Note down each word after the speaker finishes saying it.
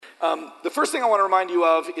The first thing I want to remind you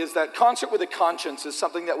of is that Concert with a Conscience is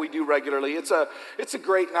something that we do regularly. It's a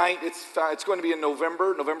great night. It's going to be in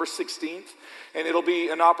November 16th, and it'll be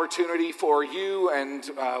an opportunity for you and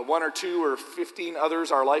 1 or 2 or 15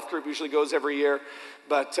 others. Our life group usually goes every year,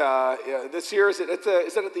 but this year is it at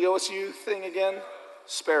the OSU thing again?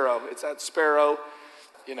 Sparrow. It's at Sparrow.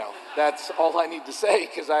 That's all I need to say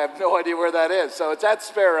because I have no idea where that is. So it's at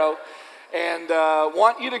Sparrow. And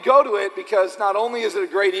want you to go to it because not only is it a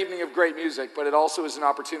great evening of great music, but it also is an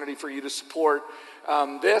opportunity for you to support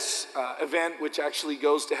this event, which actually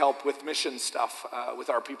goes to help with mission stuff with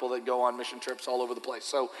our people that go on mission trips all over the place.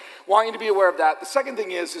 So want you to be aware of that. The second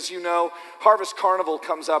thing is, as you know, Harvest Carnival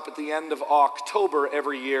comes up at the end of October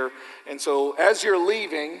every year. And so as you're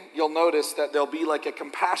leaving, you'll notice that there'll be like a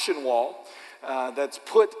compassion wall that's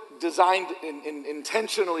designed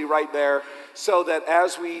intentionally right there so that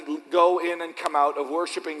as we go in and come out of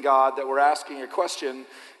worshiping God, that we're asking a question,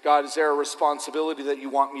 God, is there a responsibility that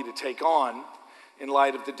you want me to take on in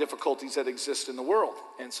light of the difficulties that exist in the world?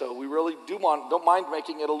 And so we really don't mind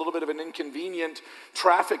making it a little bit of an inconvenient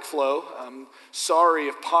traffic flow. Sorry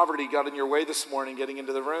if poverty got in your way this morning getting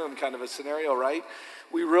into the room, kind of a scenario, right?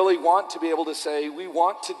 We really want to be able to say we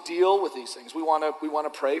want to deal with these things. We want to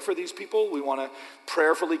pray for these people. We want to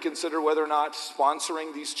prayerfully consider whether or not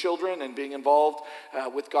sponsoring these children and being involved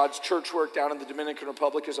with God's church work down in the Dominican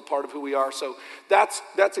Republic is a part of who we are. So that's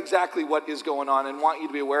exactly what is going on, and want you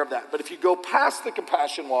to be aware of that. But if you go past the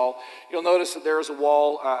compassion wall, you'll notice that there is a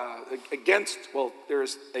wall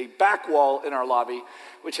there's a back wall in our lobby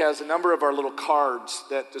which has a number of our little cards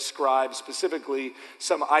that describe specifically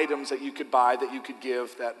some items that you could buy, that you could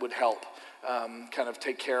give, that would help kind of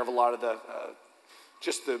take care of a lot of the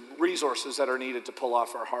just the resources that are needed to pull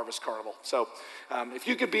off our Harvest Carnival. So if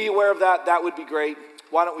you could be aware of that, that would be great.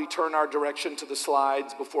 Why don't we turn our direction to the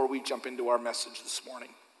slides before we jump into our message this morning?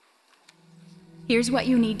 Here's what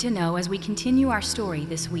you need to know as we continue our story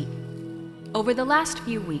this week. Over the last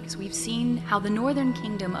few weeks, we've seen how the northern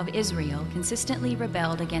kingdom of Israel consistently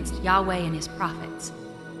rebelled against Yahweh and his prophets.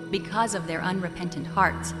 Because of their unrepentant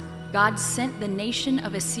hearts, God sent the nation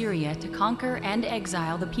of Assyria to conquer and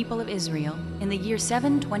exile the people of Israel in the year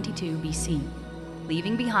 722 BC,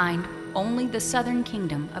 leaving behind only the southern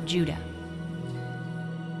kingdom of Judah.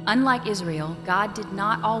 Unlike Israel, God did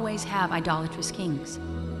not always have idolatrous kings.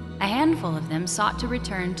 A handful of them sought to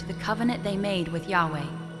return to the covenant they made with Yahweh.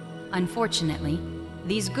 Unfortunately,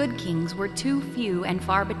 these good kings were too few and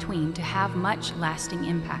far between to have much lasting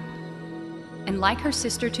impact. And like her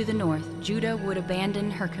sister to the north, Judah would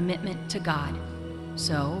abandon her commitment to God.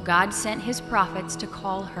 So God sent his prophets to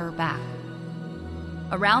call her back.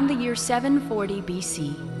 Around the year 740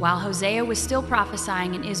 BC, while Hosea was still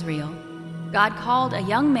prophesying in Israel, God called a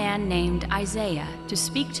young man named Isaiah to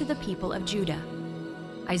speak to the people of Judah.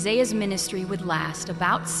 Isaiah's ministry would last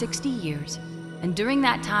about 60 years, and during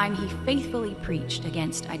that time he faithfully preached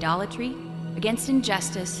against idolatry, against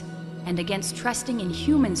injustice, and against trusting in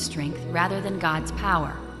human strength rather than God's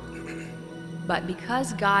power. But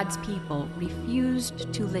because God's people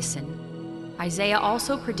refused to listen, Isaiah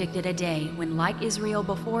also predicted a day when, like Israel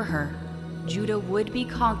before her, Judah would be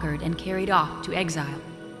conquered and carried off to exile.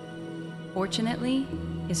 Fortunately,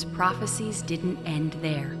 his prophecies didn't end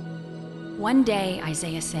there. One day,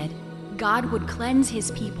 Isaiah said, God would cleanse his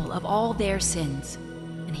people of all their sins,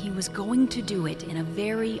 and he was going to do it in a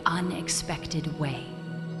very unexpected way.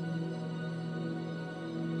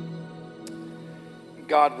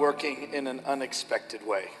 God working in an unexpected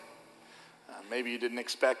way. Maybe you didn't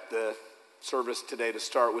expect the service today to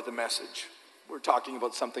start with a message. We're talking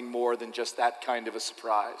about something more than just that kind of a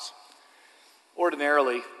surprise.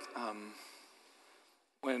 Ordinarily,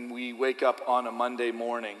 when we wake up on a Monday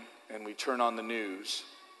morning and we turn on the news,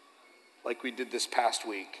 like we did this past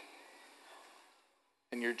week,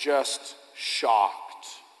 and you're just shocked.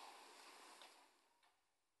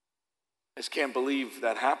 I just can't believe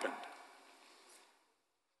that happened.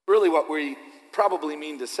 Really what we probably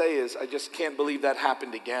mean to say is, I just can't believe that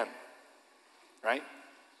happened again, right?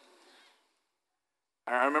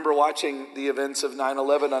 I remember watching the events of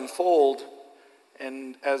 9/11 unfold,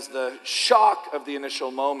 and as the shock of the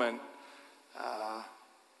initial moment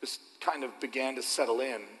just kind of began to settle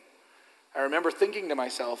in, I remember thinking to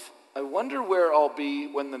myself, I wonder where I'll be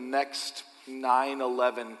when the next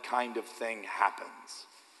 9/11 kind of thing happens.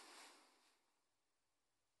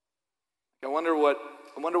 I wonder what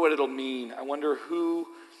it'll mean. I wonder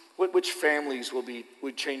which families will be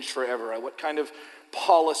changed forever. What kind of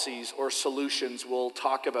policies or solutions we'll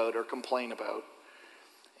talk about or complain about.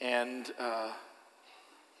 And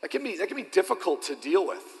that can be difficult to deal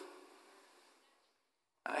with.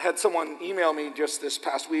 I had someone email me just this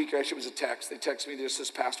past week. Actually, it was a text. They texted me just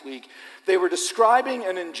this past week. They were describing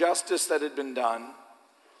an injustice that had been done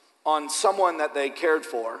on someone that they cared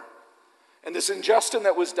for. And this injustice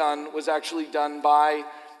that was done was actually done by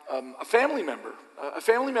a family member. A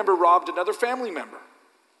family member robbed another family member.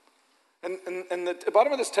 And the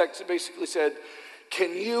bottom of this text basically said,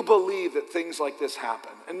 can you believe that things like this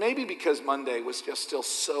happen? And maybe because Monday was just still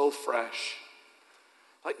so fresh.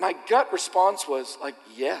 Like my gut response was like,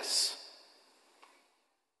 yes.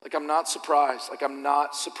 Like I'm not surprised. Like I'm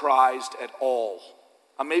not surprised at all.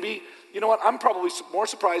 Maybe, you know what, I'm probably more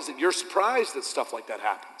surprised that you're surprised that stuff like that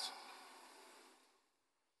happens.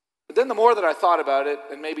 But then the more that I thought about it,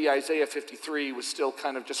 and maybe Isaiah 53 was still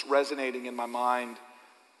kind of just resonating in my mind,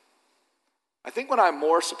 I think what I'm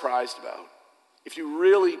more surprised about, if you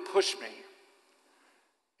really push me,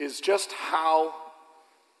 is just how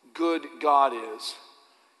good God is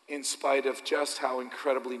in spite of just how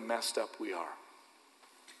incredibly messed up we are.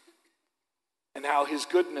 And how his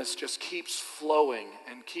goodness just keeps flowing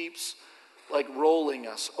and keeps like rolling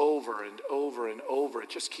us over and over and over. It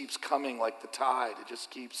just keeps coming like the tide. It just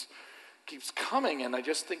keeps coming. And I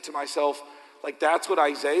just think to myself, like that's what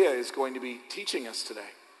Isaiah is going to be teaching us today.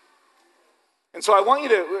 And so I want you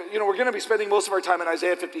to, we're going to be spending most of our time in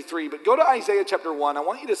Isaiah 53, but go to Isaiah chapter 1. I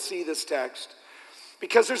want you to see this text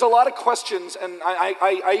because there's a lot of questions, and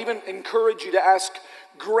I even encourage you to ask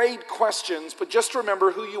great questions, but just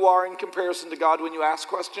remember who you are in comparison to God when you ask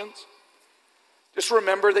questions. Just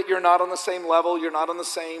remember that you're not on the same level, you're not on the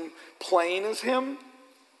same plane as him.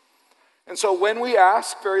 And so when we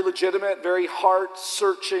ask very legitimate, very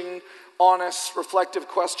heart-searching, honest, reflective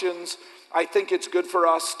questions, I think it's good for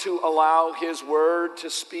us to allow his word to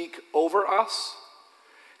speak over us.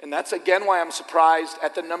 And that's again why I'm surprised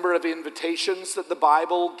at the number of invitations that the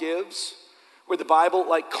Bible gives, where the Bible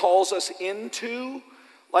calls us into,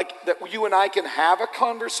 that you and I can have a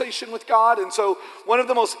conversation with God. And so one of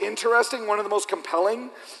the most interesting, one of the most compelling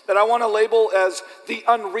that I want to label as the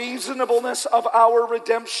unreasonableness of our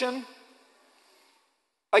redemption.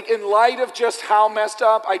 In light of just how messed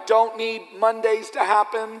up, I don't need Mondays to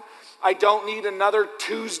happen. I don't need another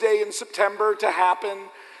Tuesday in September to happen.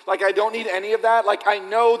 I don't need any of that. I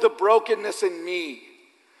know the brokenness in me.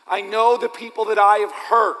 I know the people that I have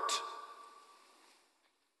hurt.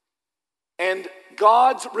 And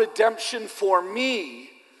God's redemption for me,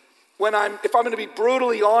 if I'm going to be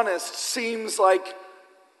brutally honest, seems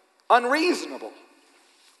unreasonable.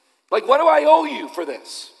 What do I owe you for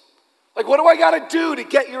this? What do I got to do to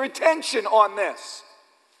get your attention on this?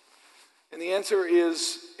 And the answer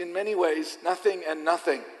is, in many ways, nothing and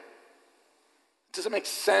nothing. It doesn't make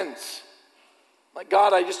sense.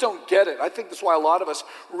 God, I just don't get it. I think that's why a lot of us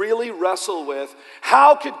really wrestle with,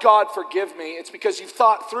 how could God forgive me? It's because you've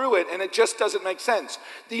thought through it and it just doesn't make sense.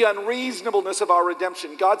 The unreasonableness of our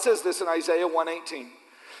redemption. God says this in Isaiah 1:18.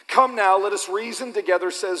 Come now, let us reason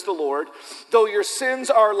together, says the Lord. Though your sins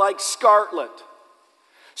are like scarlet.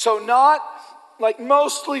 So not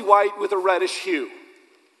mostly white with a reddish hue.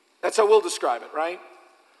 That's how we'll describe it, right?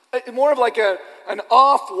 More of an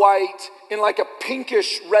off-white in a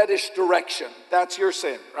pinkish, reddish direction. That's your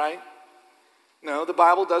sin, right? No, the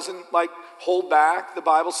Bible doesn't hold back. The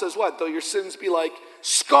Bible says what? Though your sins be like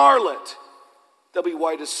scarlet, they'll be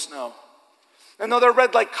white as snow. And though they're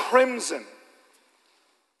red like crimson,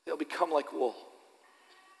 they'll become like wool.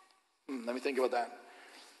 Let me think about that.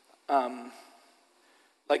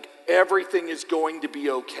 Everything is going to be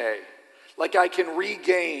okay. I can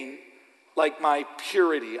regain my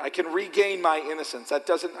purity. I can regain my innocence.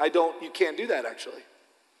 You can't do that actually.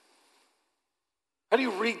 How do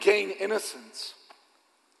you regain innocence?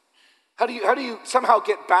 How do you somehow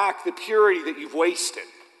get back the purity that you've wasted?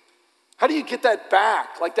 How do you get that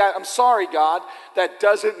back? That, I'm sorry, God, that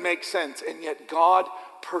doesn't make sense. And yet God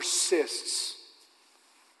persists.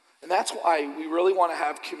 And that's why we really want to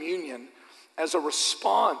have communion as a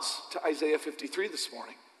response to Isaiah 53 this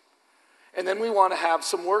morning. And then we want to have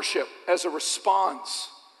some worship as a response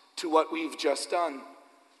to what we've just done.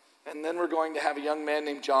 And then we're going to have a young man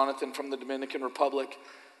named Jonathan from the Dominican Republic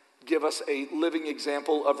give us a living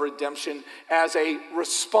example of redemption as a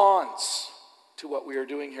response to what we are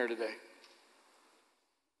doing here today.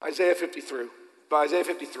 Isaiah 53,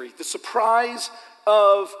 the surprise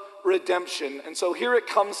of redemption. And so here it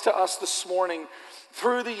comes to us this morning.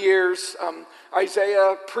 Through the years,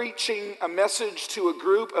 Isaiah preaching a message to a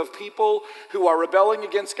group of people who are rebelling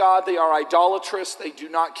against God. They are idolatrous. They do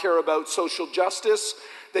not care about social justice.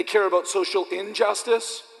 They care about social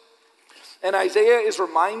injustice. And Isaiah is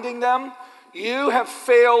reminding them, you have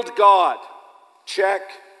failed God. Check.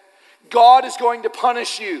 God is going to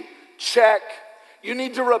punish you. Check. You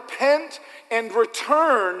need to repent and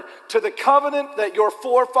return to the covenant that your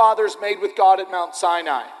forefathers made with God at Mount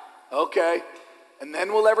Sinai. Okay, and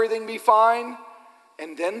then will everything be fine?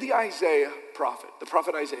 And then the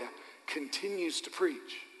prophet Isaiah, continues to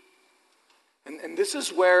preach. And this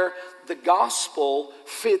is where the gospel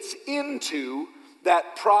fits into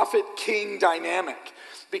that prophet-king dynamic.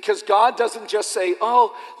 Because God doesn't just say,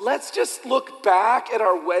 oh, let's just look back at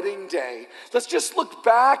our wedding day. Let's just look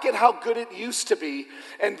back at how good it used to be.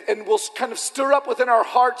 And we'll kind of stir up within our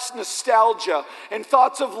hearts nostalgia and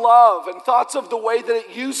thoughts of love and thoughts of the way that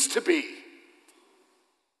it used to be.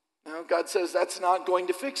 No, God says that's not going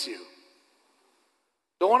to fix you.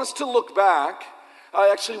 Don't want us to look back. I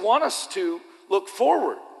actually want us to look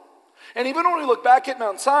forward. And even when we look back at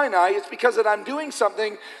Mount Sinai, it's because that I'm doing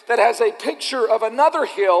something that has a picture of another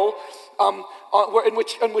hill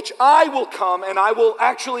in which I will come and I will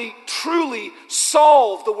actually truly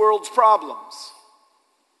solve the world's problems.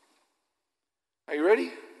 Are you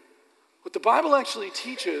ready? What the Bible actually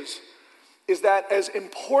teaches is that as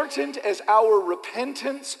important as our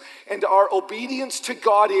repentance and our obedience to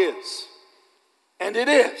God is, and it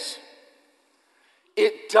is,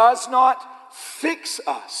 it does not fix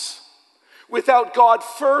us without God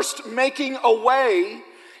first making a way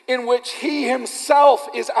in which He Himself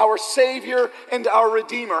is our Savior and our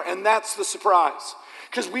Redeemer. And that's the surprise.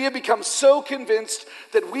 Because we have become so convinced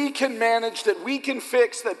that we can manage, that we can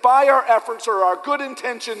fix, that by our efforts or our good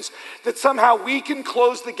intentions, that somehow we can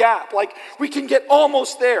close the gap. Like we can get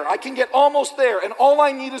almost there. I can get almost there, and all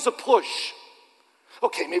I need is a push.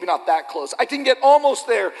 Okay, maybe not that close. I can get almost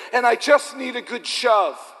there, and I just need a good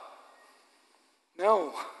shove.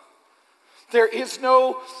 No. There is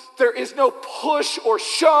no push or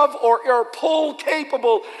shove or pull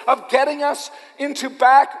capable of getting us into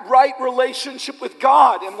back right relationship with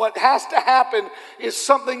God. And what has to happen is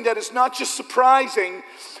something that is not just surprising.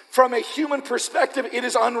 From a human perspective, it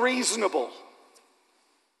is unreasonable.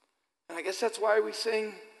 And I guess that's why we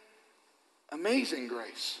sing Amazing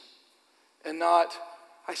Grace and not,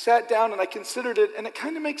 I sat down and I considered it and it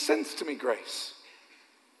kind of makes sense to me, grace.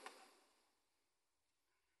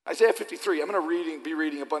 Isaiah 53, I'm going to be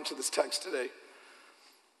reading a bunch of this text today.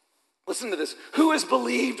 Listen to this. Who has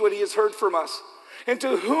believed what he has heard from us? And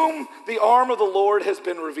to whom the arm of the Lord has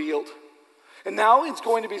been revealed? And now it's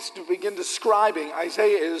going to begin describing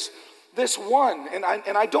Isaiah is this one. And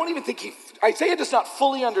I don't even think Isaiah does not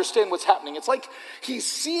fully understand what's happening. It's like he's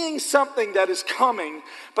seeing something that is coming,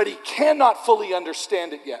 but he cannot fully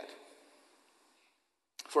understand it yet.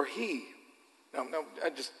 For if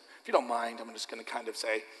you don't mind, I'm just going to kind of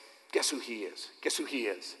say, guess who he is? Guess who he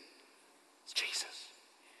is? It's Jesus.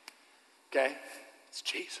 Okay? It's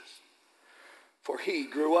Jesus. For he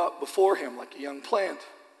grew up before him like a young plant,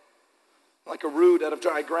 like a root out of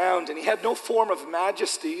dry ground, and he had no form of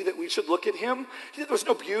majesty that we should look at him. There was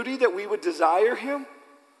no beauty that we would desire him.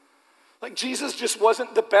 Like Jesus just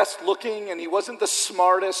wasn't the best looking, and he wasn't the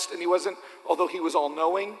smartest, and he wasn't, although he was all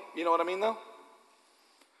knowing, you know what I mean though?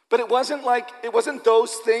 But it wasn't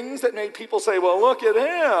those things that made people say, well, look at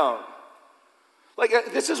him.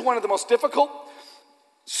 This is one of the most difficult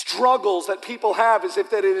struggles that people have, is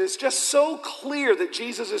that it is just so clear that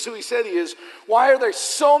Jesus is who he said he is. Why are there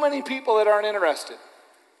so many people that aren't interested?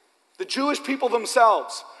 The Jewish people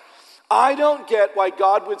themselves. I don't get why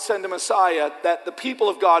God would send a Messiah that the people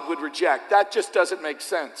of God would reject. That just doesn't make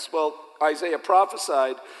sense. Well, Isaiah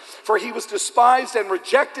prophesied, for he was despised and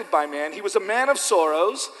rejected by man. He was a man of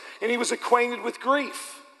sorrows, and he was acquainted with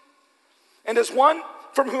grief. And as one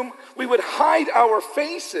from whom we would hide our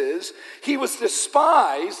faces, he was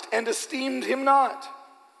despised and esteemed him not.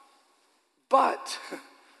 But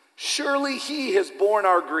surely he has borne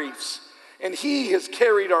our griefs, and he has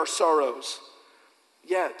carried our sorrows.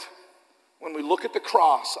 Yet, when we look at the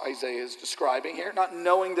cross Isaiah is describing here, not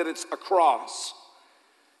knowing that it's a cross,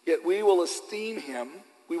 yet we will esteem him,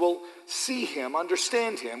 we will see him,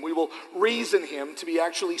 understand him, we will reason him to be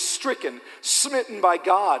actually stricken, smitten by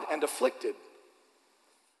God, and afflicted.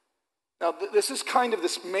 Now, this is kind of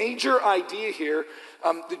this major idea here.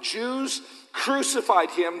 The Jews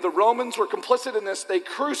crucified him. The Romans were complicit in this. They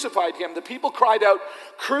crucified him. The people cried out,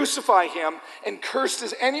 crucify him, and cursed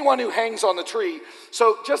is anyone who hangs on the tree.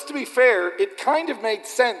 So just to be fair, it kind of made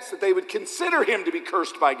sense that they would consider him to be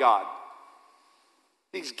cursed by God.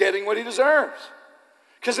 He's getting what he deserves.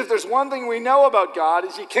 Because if there's one thing we know about God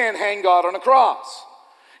is you can't hang God on a cross.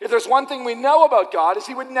 If there's one thing we know about God is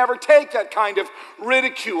he would never take that kind of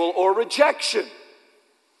ridicule or rejection.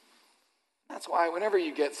 That's why whenever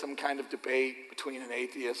you get some kind of debate between an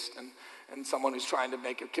atheist and someone who's trying to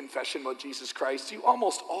make a confession about Jesus Christ, you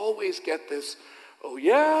almost always get this Oh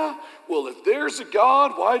yeah? Well, if there's a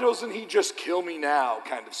God, why doesn't he just kill me now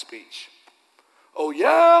kind of speech. Oh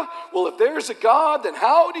yeah? Well, if there's a God, then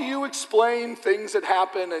how do you explain things that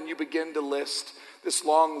happen? And you begin to list this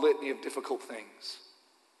long litany of difficult things.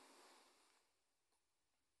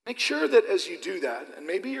 Make sure that as you do that, and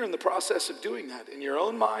maybe you're in the process of doing that in your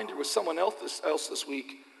own mind or with someone else this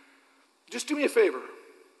week, just do me a favor.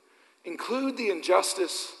 Include the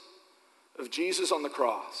injustice of Jesus on the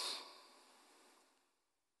cross.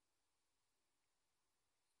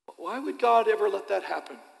 Why would God ever let that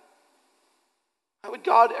happen? Why would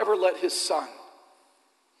God ever let his son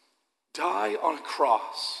die on a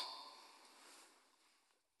cross?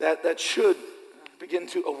 That should begin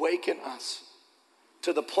to awaken us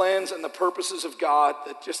to the plans and the purposes of God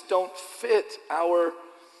that just don't fit our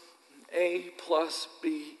A plus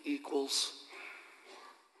B equals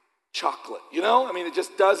chocolate. You know? I mean, it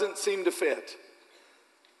just doesn't seem to fit.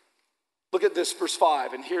 Look at this, verse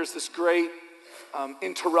 5, and here's this great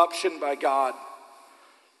interruption by God.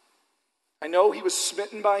 I know he was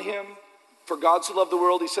smitten by him. For God so loved the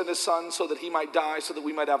world, he sent his son so that he might die, so that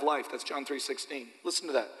we might have life. That's John 3:16. Listen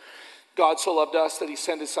to that. God so loved us that he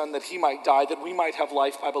sent his son that he might die, that we might have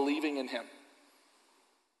life by believing in him.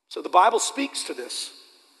 So the Bible speaks to this.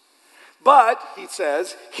 But, he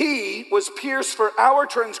says, he was pierced for our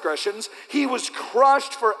transgressions. He was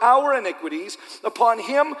crushed for our iniquities. Upon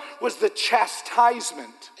him was the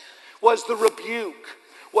chastisement, was the rebuke,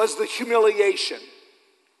 was the humiliation.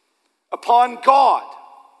 Upon God,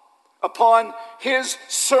 upon his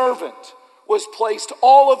servant was placed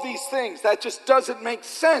all of these things. That just doesn't make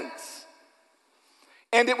sense.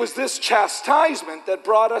 And it was this chastisement that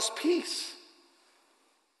brought us peace.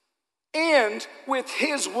 And with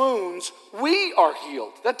his wounds, we are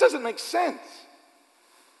healed. That doesn't make sense.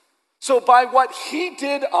 So by what he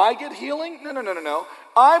did, I get healing? No.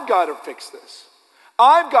 I've got to fix this.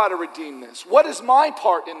 I've got to redeem this. What is my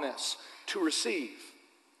part in this? To receive.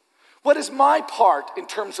 What is my part in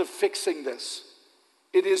terms of fixing this?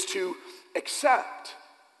 It is to accept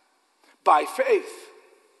by faith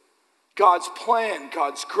God's plan,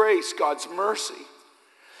 God's grace, God's mercy.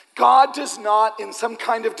 God does not, in some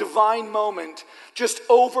kind of divine moment, just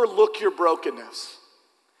overlook your brokenness.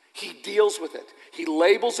 He deals with it. He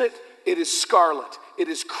labels it. It is scarlet. It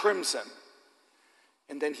is crimson.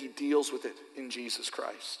 And then he deals with it in Jesus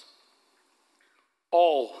Christ.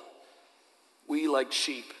 All we like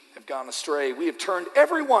sheep have gone astray. We have turned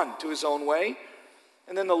everyone to his own way.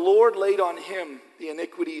 And then the Lord laid on him the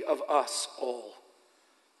iniquity of us all.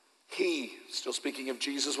 He, still speaking of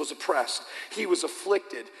Jesus, was oppressed. He was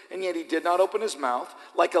afflicted, and yet he did not open his mouth.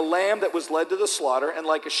 Like a lamb that was led to the slaughter, and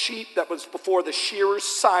like a sheep that was before the shearers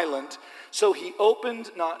silent, so he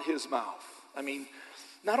opened not his mouth. I mean,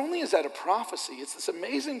 not only is that a prophecy, it's this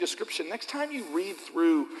amazing description. Next time you read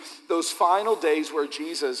through those final days where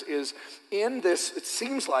Jesus is in this, it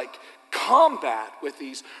seems like, combat with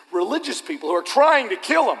these religious people who are trying to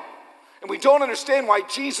kill him. And we don't understand why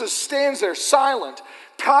Jesus stands there silent.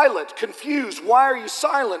 Pilate, confused. Why are you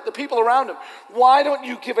silent? The people around him, why don't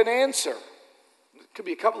you give an answer? It could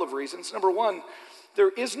be a couple of reasons. Number one,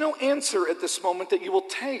 there is no answer at this moment that you will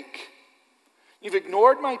take. You've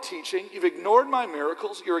ignored my teaching. You've ignored my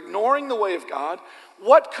miracles. You're ignoring the way of God.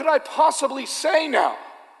 What could I possibly say now?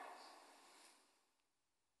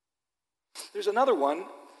 There's another one.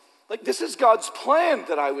 Like, this is God's plan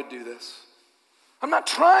that I would do this. I'm not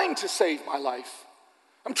trying to save my life.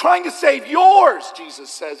 I'm trying to save yours,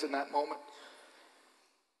 Jesus says in that moment.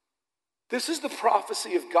 This is the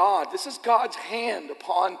prophecy of God. This is God's hand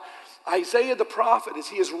upon Isaiah the prophet as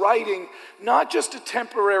he is writing not just a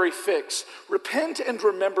temporary fix, repent and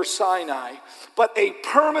remember Sinai, but a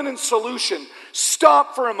permanent solution.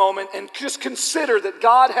 Stop for a moment and just consider that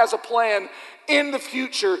God has a plan in the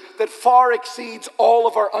future that far exceeds all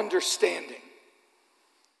of our understanding.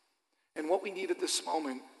 And what we need at this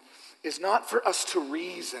moment is not for us to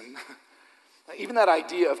reason. Even that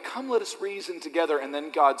idea of come let us reason together and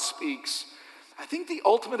then God speaks. I think the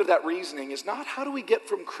ultimate of that reasoning is not how do we get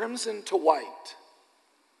from crimson to white.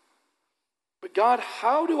 But God,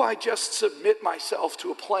 how do I just submit myself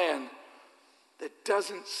to a plan that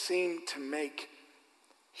doesn't seem to make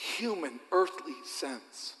human, earthly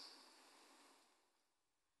sense?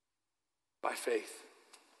 By faith.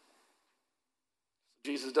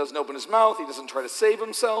 Jesus doesn't open his mouth. He doesn't try to save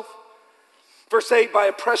himself. Verse 8, by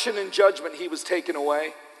oppression and judgment he was taken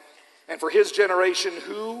away. And for his generation,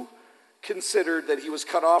 who considered that he was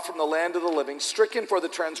cut off from the land of the living, stricken for the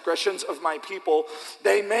transgressions of my people,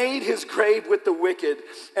 they made his grave with the wicked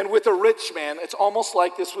and with a rich man. It's almost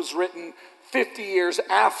like this was written 50 years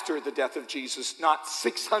after the death of Jesus, not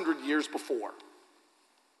 600 years before.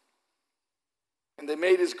 And they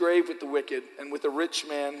made his grave with the wicked and with the rich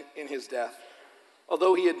man in his death,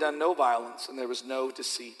 although he had done no violence and there was no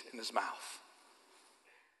deceit in his mouth.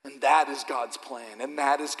 And that is God's plan, and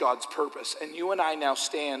that is God's purpose. And you and I now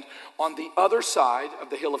stand on the other side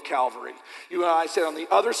of the hill of Calvary. You and I stand on the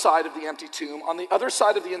other side of the empty tomb, on the other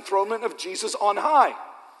side of the enthronement of Jesus on high.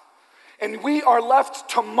 And we are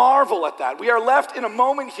left to marvel at that. We are left in a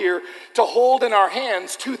moment here to hold in our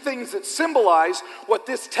hands two things that symbolize what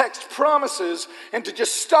this text promises, and to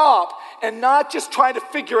just stop and not just try to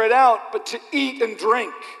figure it out, but to eat and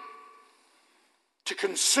drink, to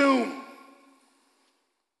consume,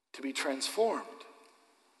 to be transformed,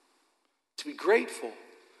 to be grateful,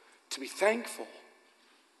 to be thankful.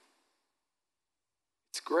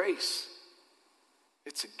 It's grace.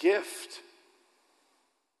 It's a gift.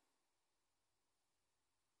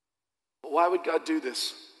 But why would God do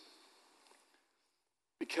this?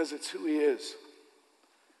 Because it's who he is.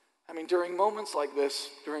 I mean, during moments like this,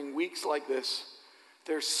 during weeks like this,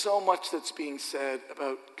 there's so much that's being said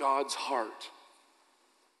about God's heart.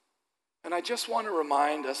 And I just want to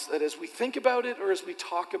remind us that as we think about it or as we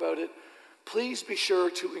talk about it, please be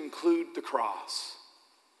sure to include the cross.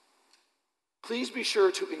 Please be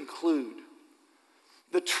sure to include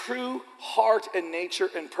the true heart and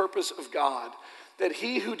nature and purpose of God, that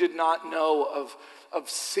he who did not know of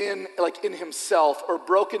sin like in himself, or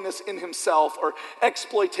brokenness in himself, or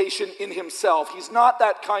exploitation in himself. He's not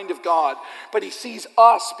that kind of God, but he sees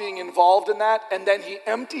us being involved in that, and then he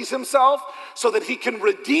empties himself so that he can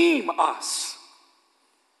redeem us.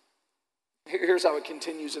 Here's how it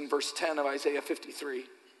continues in verse 10 of Isaiah 53.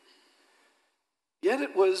 Yet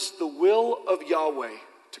it was the will of Yahweh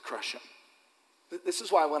to crush him. This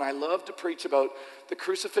is why when I love to preach about the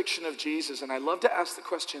crucifixion of Jesus, and I love to ask the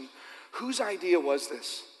question, whose idea was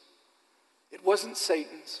this? It wasn't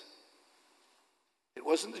Satan's. It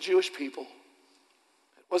wasn't the Jewish people.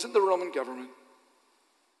 It wasn't the Roman government.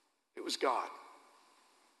 It was God.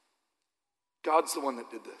 God's the one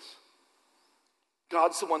that did this.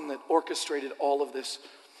 God's the one that orchestrated all of this.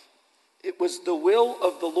 It was the will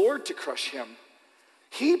of the Lord to crush him.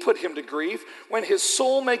 He put him to grief when his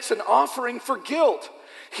soul makes an offering for guilt.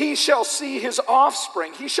 He shall see his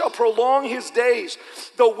offspring. He shall prolong his days.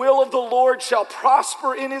 The will of the Lord shall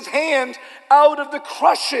prosper in his hand. Out of the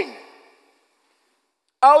crushing,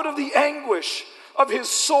 out of the anguish of his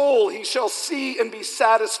soul, he shall see and be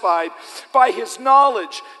satisfied. By his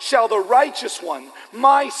knowledge shall the righteous one,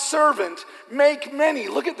 my servant, make many.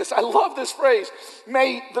 Look at this. I love this phrase.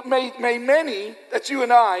 May many, that's you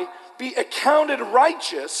and I, be accounted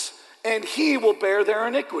righteous, and he will bear their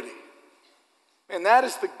iniquity. And that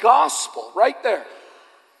is the gospel right there.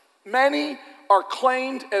 Many are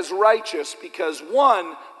claimed as righteous because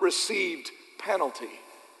one received penalty.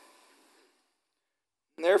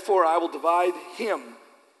 And therefore I will divide him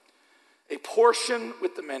a portion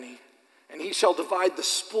with the many, and he shall divide the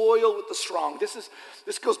spoil with the strong.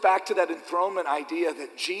 This goes back to that enthronement idea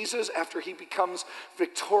that Jesus, after he becomes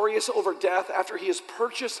victorious over death, after he has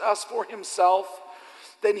purchased us for himself,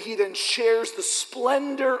 then he shares the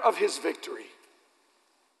splendor of his victory.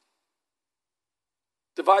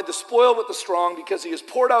 Divide the spoil with the strong, because he has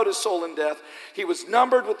poured out his soul in death. He was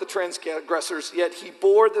numbered with the transgressors, yet he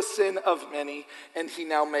bore the sin of many, and he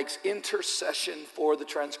now makes intercession for the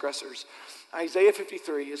transgressors. Isaiah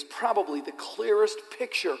 53 is probably the clearest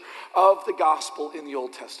picture of the gospel in the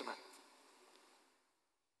Old Testament.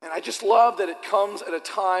 And I just love that it comes at a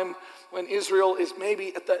time when Israel is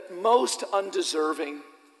maybe at the most undeserving.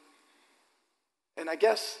 And I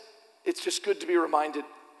guess it's just good to be reminded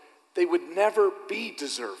they would never be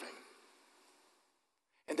deserving.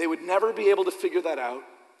 And they would never be able to figure that out.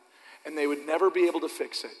 And they would never be able to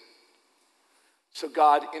fix it. So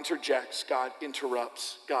God interjects, God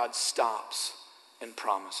interrupts, God stops and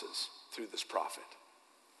promises through this prophet.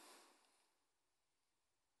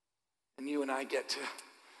 And you and I get to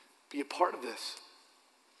be a part of this.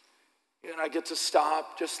 You and I get to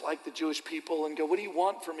stop just like the Jewish people and go, what do you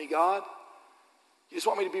want from me, God? You just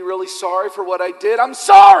want me to be really sorry for what I did? I'm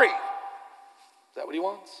sorry! Is that what he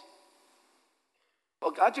wants?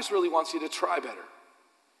 Well, God just really wants you to try better.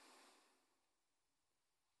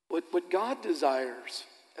 What God desires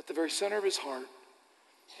at the very center of his heart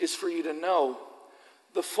is for you to know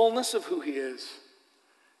the fullness of who he is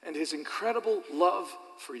and his incredible love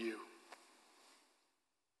for you.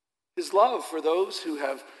 His love for those who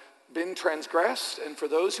have been transgressed and for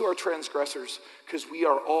those who are transgressors, because we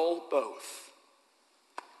are all both.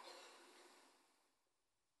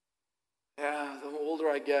 Yeah, the older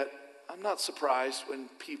I get, I'm not surprised when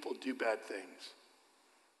people do bad things.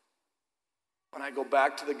 When I go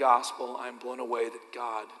back to the gospel, I'm blown away that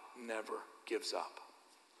God never gives up.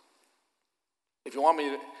 If you want me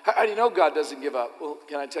to, how do you know God doesn't give up? Well,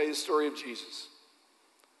 can I tell you the story of Jesus?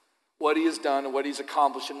 What he has done and what he's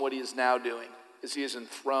accomplished and what he is now doing is he is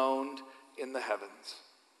enthroned in the heavens.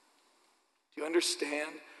 Do you understand?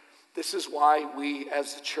 This is why we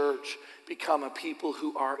as the church become a people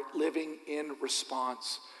who are living in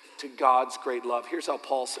response to God's great love. Here's how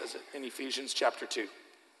Paul says it in Ephesians chapter 2.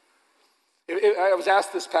 I was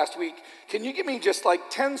asked this past week, can you give me just like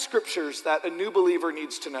 10 scriptures that a new believer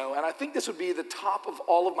needs to know? And I think this would be the top of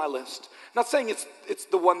all of my list. I'm not saying it's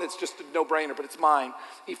the one that's just a no-brainer, but it's mine.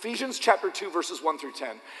 Ephesians chapter 2, verses 1 through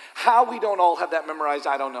 10. How we don't all have that memorized,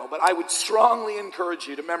 I don't know. But I would strongly encourage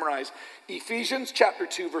you to memorize Ephesians chapter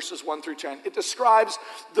 2, verses 1 through 10. It describes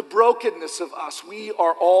the brokenness of us. We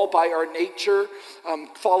are all by our nature,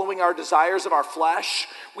 following our desires of our flesh.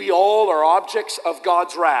 We all are objects of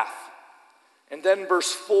God's wrath. And then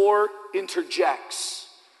verse 4 interjects,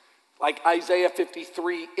 like Isaiah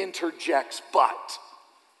 53 interjects, but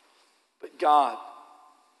God,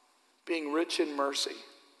 being rich in mercy,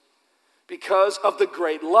 because of the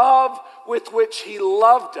great love with which he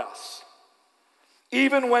loved us,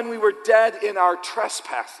 even when we were dead in our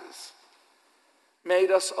trespasses,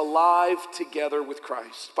 made us alive together with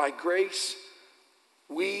Christ. By grace,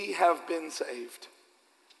 we have been saved,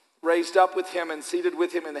 raised up with him and seated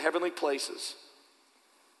with him in the heavenly places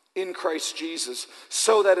in Christ Jesus,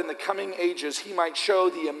 so that in the coming ages he might show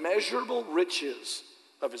the immeasurable riches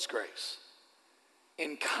of his grace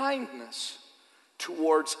in kindness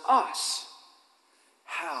towards us.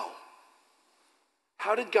 How?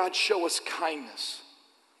 How did God show us kindness?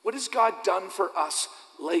 What has God done for us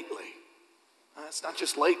lately? It's not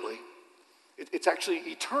just lately. It's actually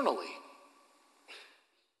eternally.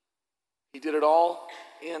 He did it all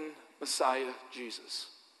in Messiah Jesus.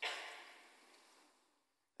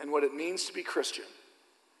 And what it means to be Christian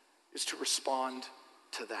is to respond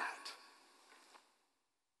to that.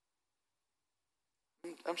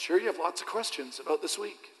 I'm sure you have lots of questions about this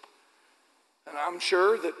week. And I'm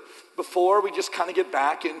sure that before we just kind of get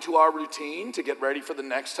back into our routine to get ready for the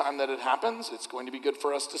next time that it happens, it's going to be good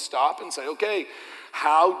for us to stop and say, okay,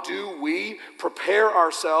 how do we prepare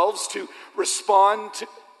ourselves to respond to...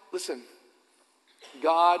 Listen,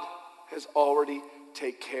 God has already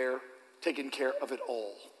taken care of it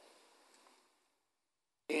all.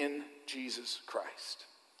 In Jesus Christ.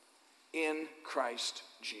 In Christ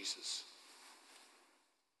Jesus.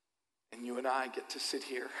 And you and I get to sit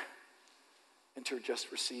here and to just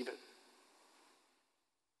receive it.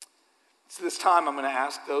 So this time I'm going to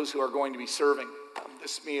ask those who are going to be serving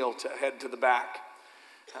this meal to head to the back.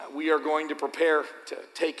 We are going to prepare to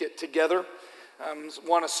take it together. I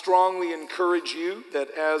want to strongly encourage you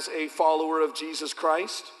that as a follower of Jesus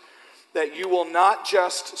Christ, that you will not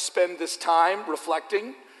just spend this time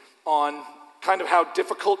reflecting on kind of how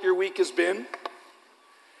difficult your week has been,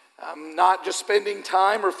 not just spending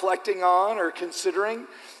time reflecting on or considering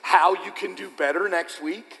how you can do better next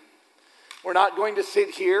week. We're not going to sit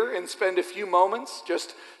here and spend a few moments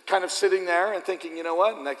just kind of sitting there and thinking, you know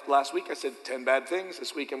what, last week I said 10 bad things,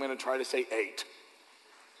 this week I'm going to try to say 8.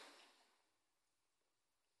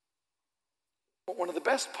 One of the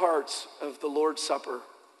best parts of the Lord's Supper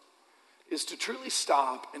is to truly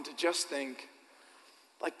stop and to just think,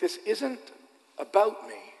 like, this isn't about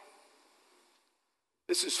me.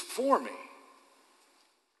 This is for me.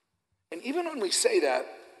 And even when we say that,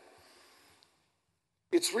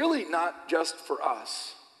 it's really not just for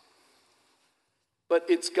us, but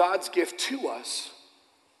it's God's gift to us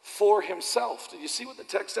for himself. Did you see what the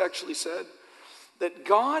text actually said? That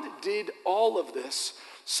God did all of this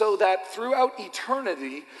so that throughout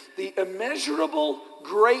eternity, the immeasurable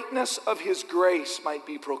greatness of his grace might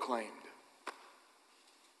be proclaimed.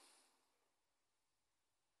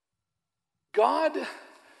 God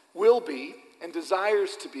will be and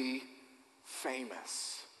desires to be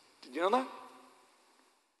famous. Did you know that?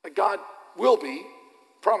 Like, God will be,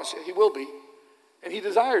 promise you, he will be. And he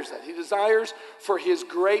desires that. He desires for his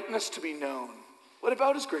greatness to be known. What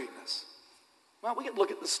about his greatness? Well, we can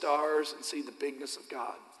look at the stars and see the bigness of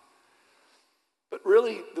God. But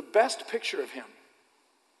really, the best picture of him,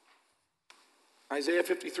 Isaiah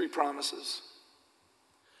 53 promises,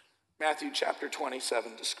 Matthew chapter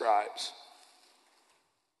 27 describes.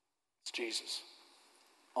 It's Jesus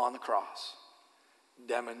on the cross,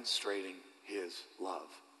 demonstrating his love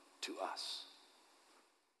to us.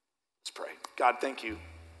 Let's pray. God, thank you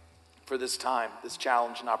for this time, this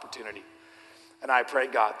challenge and opportunity. And I pray,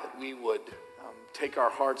 God, that we would take our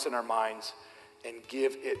hearts and our minds and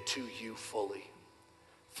give it to you fully.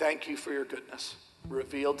 Thank you for your goodness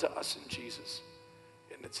revealed to us in Jesus.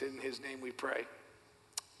 And it's in his name we pray.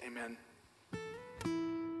 Amen.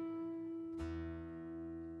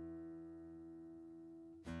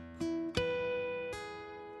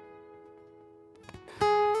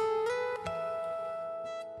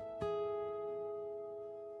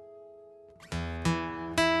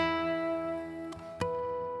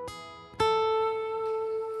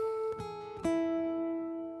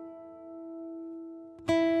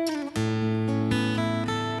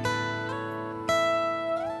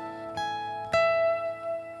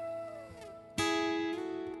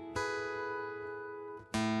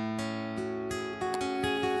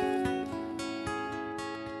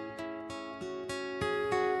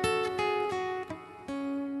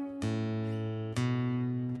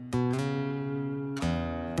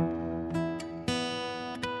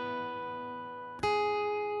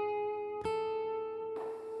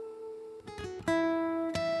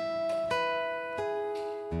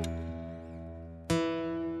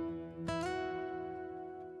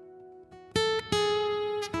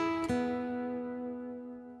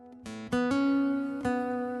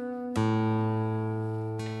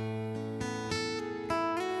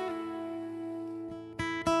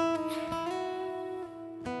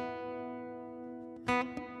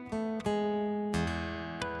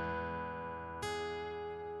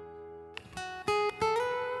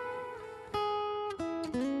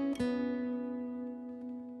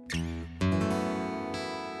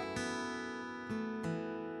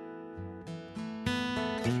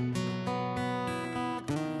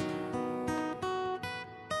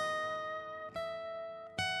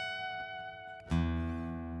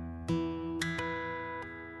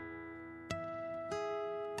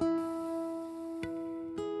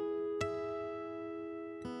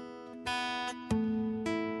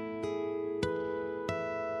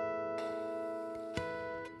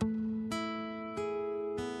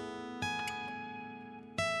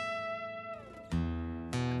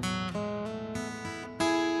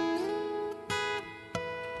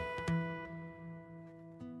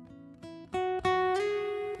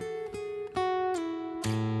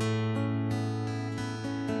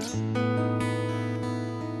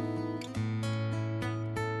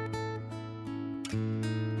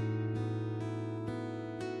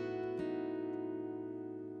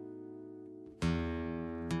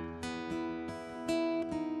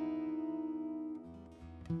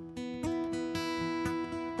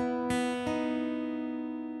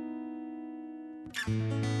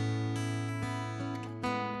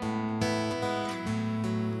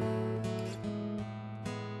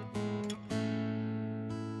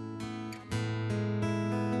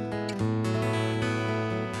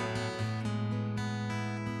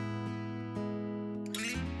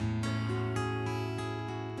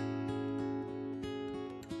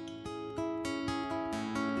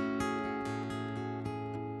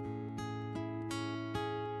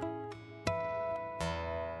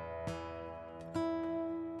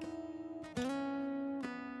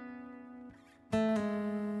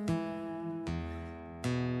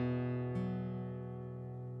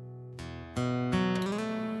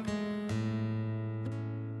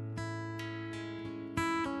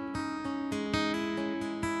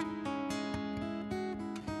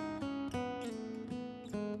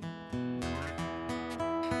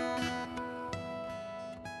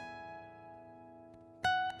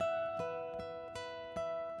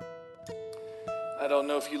 I don't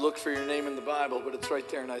know if you look for your name in the Bible, but it's right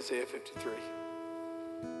there in Isaiah 53.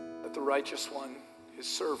 That the righteous one, his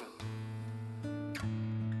servant,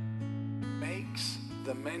 makes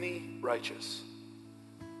the many righteous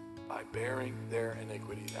by bearing their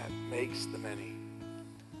iniquity. That makes the many.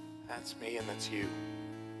 That's me and that's you.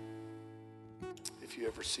 If you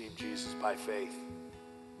have received Jesus by faith,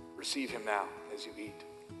 receive him now as you eat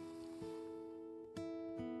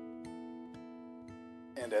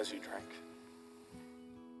and as you drink.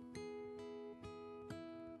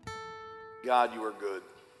 God, you are good.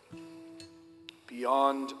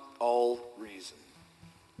 Beyond all reason,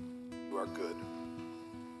 you are good.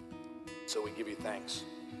 So we give you thanks.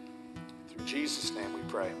 Through Jesus' name we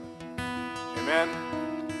pray. Amen.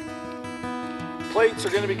 Plates are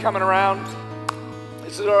going to be coming around.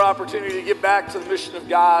 This is our opportunity to give back to the mission of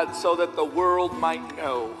God so that the world might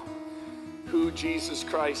know who Jesus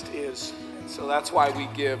Christ is. And so that's why we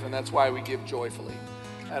give, and that's why we give joyfully,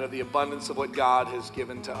 out of the abundance of what God has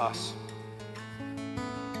given to us.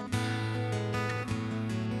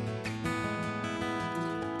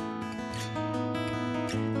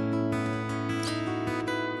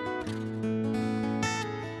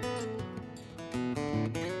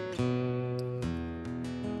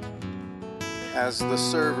 As the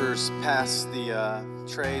servers pass the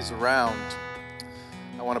trays around,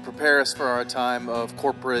 I want to prepare us for our time of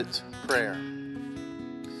corporate prayer.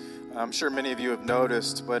 I'm sure many of you have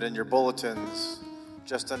noticed, but in your bulletins,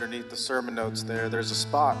 just underneath the sermon notes there's a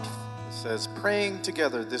spot that says, "Praying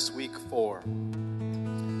together this week for."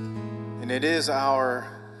 And it is our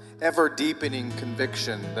ever-deepening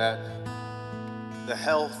conviction that the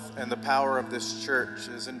health and the power of this church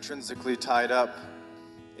is intrinsically tied up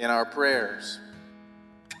in our prayers.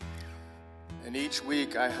 And each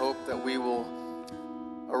week, I hope that we will,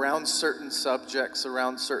 around certain subjects,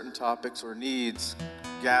 around certain topics or needs,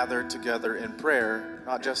 gather together in prayer,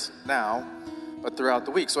 not just now, but throughout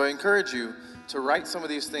the week. So I encourage you to write some of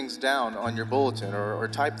these things down on your bulletin or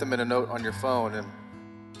type them in a note on your phone, and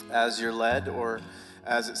as you're led or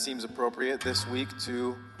as it seems appropriate this week,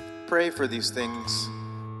 to pray for these things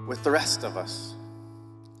with the rest of us.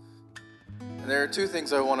 And there are two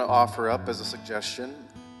things I want to offer up as a suggestion.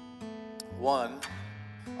 One,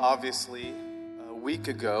 obviously, a week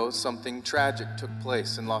ago, something tragic took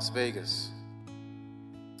place in Las Vegas.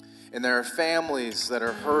 And there are families that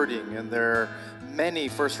are hurting, and there are many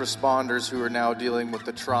first responders who are now dealing with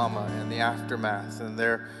the trauma and the aftermath. And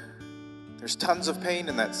there's tons of pain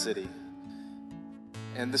in that city.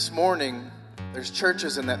 And this morning, there's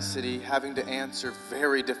churches in that city having to answer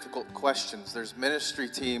very difficult questions. There's ministry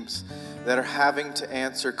teams that are having to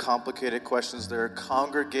answer complicated questions. There are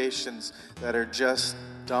congregations that are just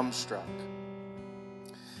dumbstruck.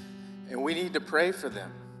 And we need to pray for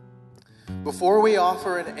them. Before we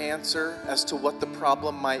offer an answer as to what the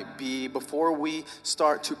problem might be, before we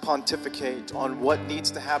start to pontificate on what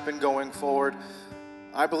needs to happen going forward,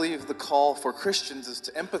 I believe the call for Christians is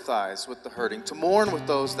to empathize with the hurting, to mourn with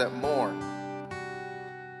those that mourn,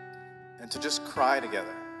 and to just cry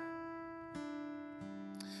together.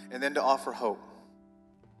 And then to offer hope.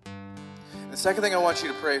 The second thing I want you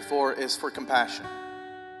to pray for is for compassion.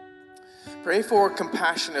 Pray for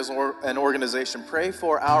compassion as an organization. Pray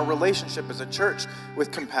for our relationship as a church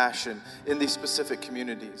with compassion in these specific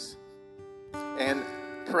communities. And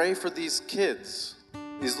pray for these kids,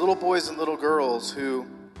 these little boys and little girls who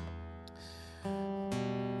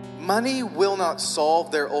money will not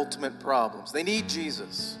solve their ultimate problems. They need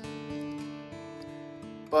Jesus.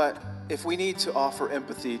 But if we need to offer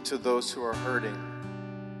empathy to those who are hurting,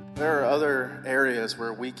 there are other areas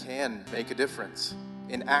where we can make a difference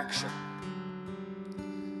in action.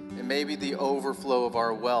 And maybe the overflow of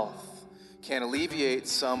our wealth can alleviate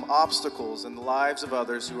some obstacles in the lives of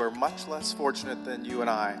others who are much less fortunate than you and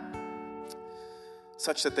I,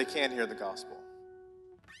 such that they can hear the gospel.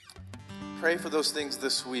 Pray for those things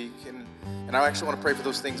this week, and I actually want to pray for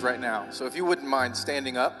those things right now. So if you wouldn't mind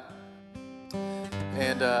standing up,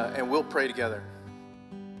 and we'll pray together.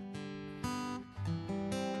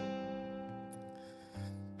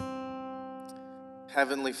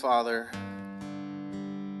 Heavenly Father,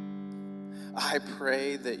 I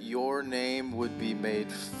pray that your name would be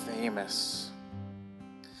made famous,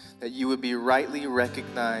 that you would be rightly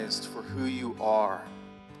recognized for who you are,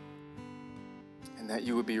 and that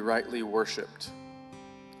you would be rightly worshiped.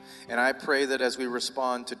 And I pray that as we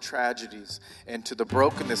respond to tragedies and to the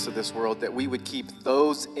brokenness of this world, that we would keep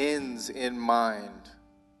those ends in mind,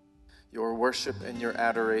 your worship and your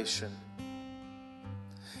adoration.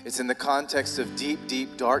 It's in the context of deep,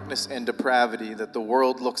 deep darkness and depravity that the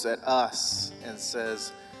world looks at us and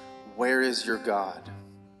says, "Where is your God?"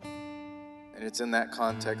 And it's in that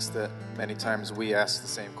context that many times we ask the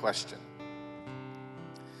same question.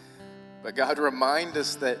 But God, remind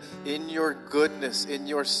us that in your goodness, in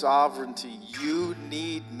your sovereignty, you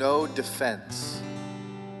need no defense.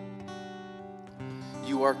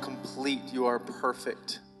 You are complete, you are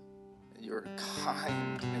perfect, and you are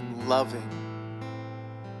kind and loving.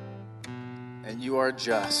 And you are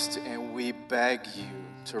just, and we beg you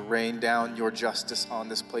to rain down your justice on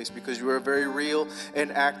this place, because you are a very real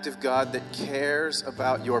and active God that cares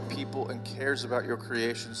about your people and cares about your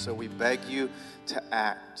creation. So we beg you to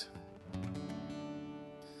act.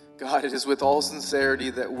 God, it is with all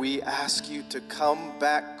sincerity that we ask you to come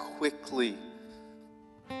back quickly.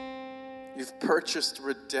 You've purchased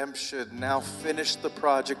redemption. Now finish the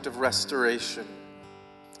project of restoration.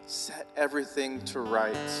 Set everything to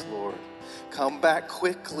rights, Lord. Come back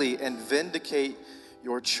quickly and vindicate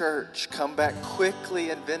your church. Come back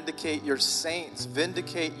quickly and vindicate your saints.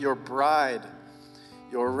 Vindicate your bride,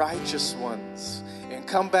 your righteous ones. And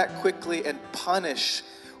come back quickly and punish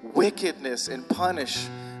wickedness and punish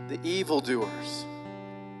the evildoers.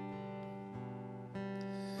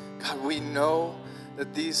 God, we know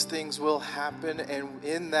that these things will happen, and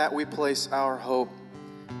in that we place our hope,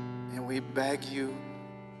 and we beg you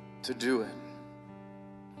to do it.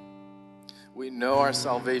 We know our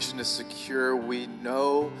salvation is secure. We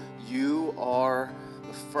know you are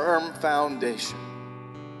the firm foundation.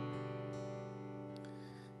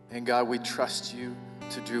 And God, we trust you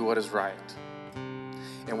to do what is right.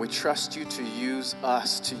 And we trust you to use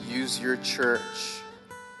us, to use your church,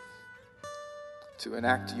 to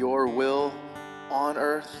enact your will on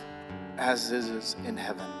earth as it is in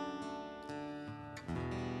heaven.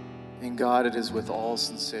 And God, it is with all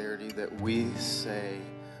sincerity that we say,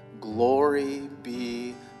 glory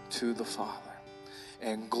be to the Father,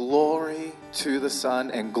 and glory to the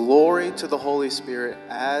Son, and glory to the Holy Spirit,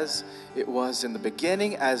 as it was in the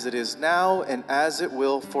beginning, as it is now, and as it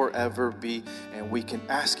will forever be. And we can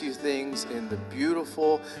ask you things in the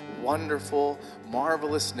beautiful, wonderful,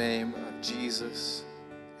 marvelous name of Jesus.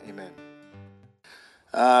 Amen.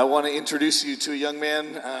 I want to introduce you to a young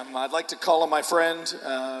man. I'd like to call him my friend.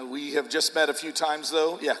 We have just met a few times,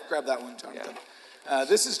 though. Yeah, grab that one, Jonathan. Yeah.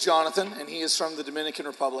 This is Jonathan, and he is from the Dominican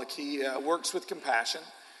Republic. He works with Compassion,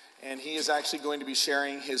 and he is actually going to be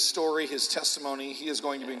sharing his story, his testimony. He is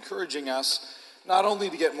going to be encouraging us not only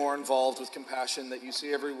to get more involved with Compassion that you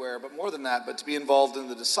see everywhere, but more than that, but to be involved in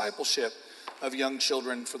the discipleship of young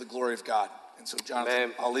children for the glory of God. And so, Jonathan,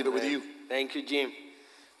 Amen. I'll leave it with you. Thank you, Jim.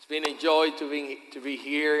 It's been a joy to be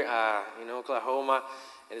here in Oklahoma,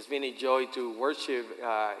 and it's been a joy to worship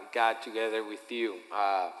God together with you.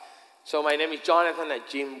 So my name is Jonathan, like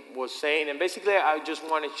Jim was saying, and basically I just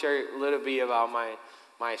want to share a little bit about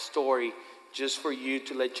my story, just for you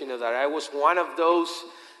to let you know that I was one of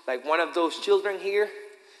those children here.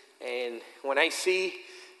 And when I see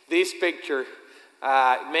this picture,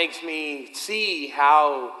 it makes me see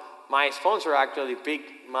how my sponsor actually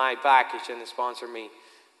picked my package and sponsored me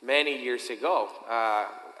many years ago,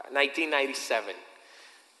 1997,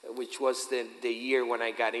 which was the year when I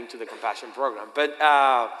got into the Compassion program. But,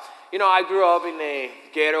 I grew up in a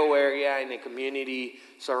ghetto area, in a community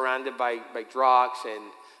surrounded by drugs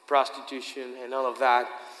and prostitution and all of that.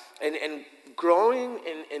 And growing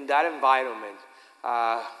in that environment,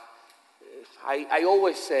 I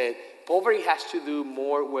always said poverty has to do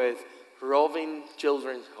more with robbing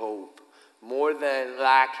children's hope, more than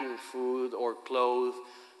lacking food or clothes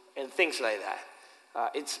and things like that.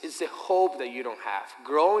 It's the hope that you don't have.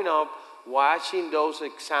 Growing up, watching those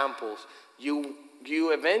examples, you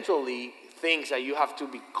eventually think that you have to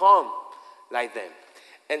become like them.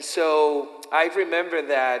 And so I remember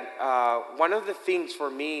that one of the things for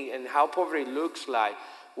me and how poverty looks like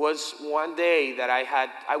was one day that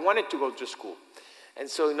I wanted to go to school. And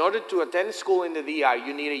so in order to attend school in the DR,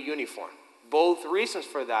 you need a uniform. Both reasons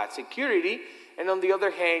for that, security, and on the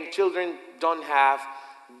other hand, children don't have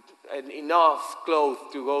enough clothes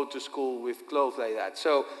to go to school with clothes like that.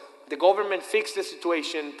 So the government fixed the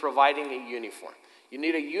situation providing a uniform. You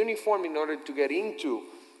need a uniform in order to get into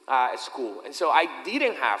school. And so I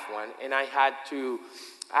didn't have one, and I had to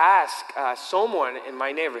ask someone in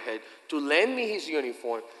my neighborhood to lend me his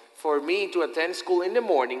uniform for me to attend school in the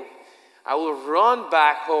morning. I will run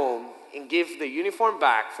back home and give the uniform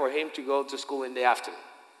back for him to go to school in the afternoon.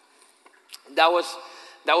 That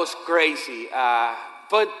was crazy.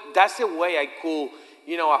 But that's the way I could,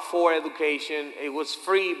 afford education. It was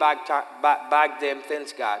free back then,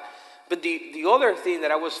 thanks God. But the other thing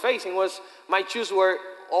that I was facing was my shoes were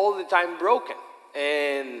all the time broken.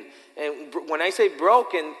 And when I say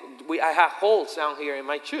broken, I have holes down here in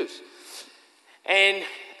my shoes. And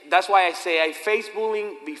that's why I say I faced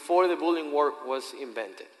bullying before the bullying word was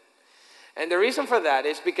invented. And the reason for that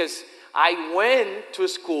is because I went to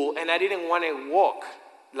school and I didn't want to walk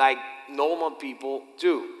like normal people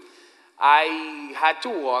do. I had to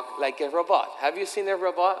walk like a robot. Have you seen a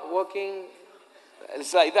robot walking?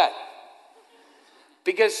 It's like that.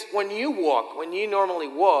 Because when you normally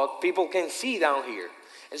walk, people can see down here.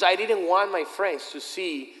 And so I didn't want my friends to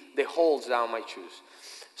see the holes down my shoes.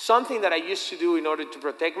 Something that I used to do in order to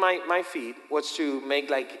protect my feet was to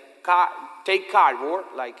make take cardboard,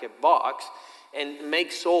 like a box, and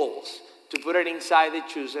make soles to put it inside the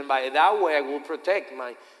shoes. And by that way, I will protect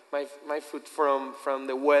my foot from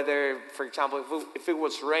the weather. For example, if it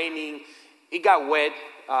was raining, it got wet.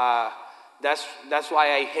 That's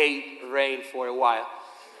why I hate rain for a while.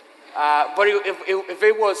 But if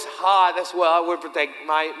it was hot as well, I would protect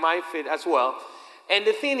my feet as well. And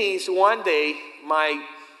the thing is, one day, my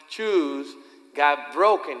shoes got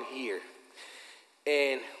broken here.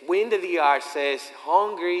 And we in the DR says,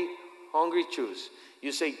 hungry shoes.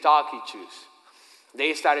 You say talky shoes.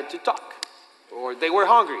 They started to talk, or they were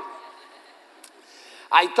hungry.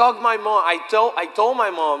 I told my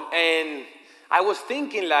mom, and I was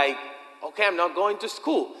thinking like, okay, I'm not going to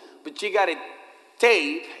school. But she got a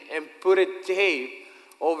tape and put a tape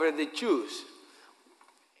over the shoes.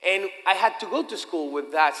 And I had to go to school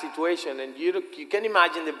with that situation, and you can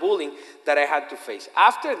imagine the bullying that I had to face.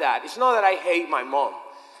 After that, it's not that I hate my mom.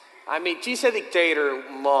 I mean, she's a dictator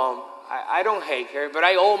mom. I don't hate her, but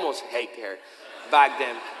I almost hate her back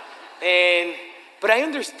then. But I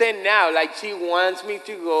understand now, like she wants me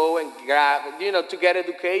to go and grab, to get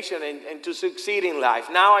education and to succeed in life.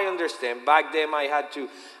 Now I understand. Back then I had to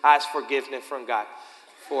ask forgiveness from God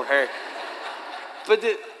for her. But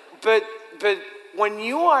when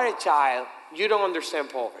you are a child, you don't understand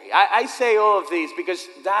poverty. I say all of this because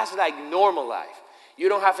that's like normal life. You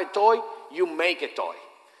don't have a toy, you make a toy.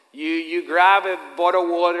 You grab a bottle of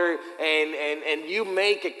water and you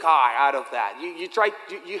make a car out of that.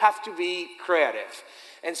 You have to be creative.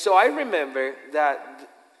 And so I remember that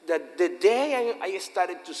the day I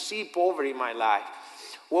started to see poverty in my life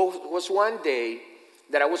was one day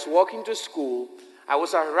that I was walking to school. I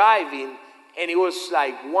was arriving and it was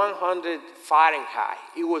like 100 Fahrenheit.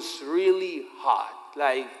 It was really hot.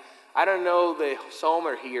 Like, I don't know the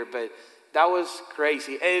summer here, but that was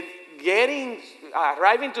crazy. And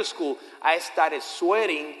arriving to school, I started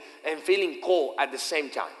sweating and feeling cold at the same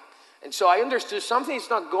time. And so I understood something is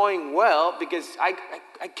not going well because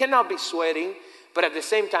I cannot be sweating, but at the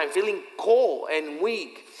same time feeling cold and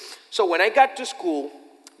weak. So when I got to school,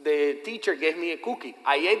 the teacher gave me a cookie.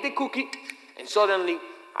 I ate the cookie, and suddenly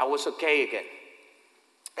I was okay again.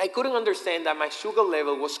 I couldn't understand that my sugar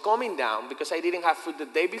level was coming down because I didn't have food the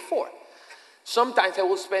day before. Sometimes I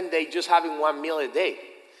would spend the day just having one meal a day.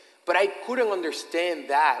 But I couldn't understand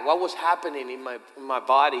that, what was happening in my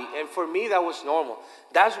body. And for me, that was normal.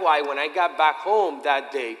 That's why when I got back home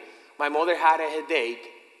that day, my mother had a headache,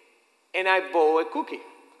 and I bought a cookie.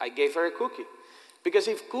 I gave her a cookie. Because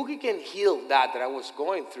if cookie can heal that I was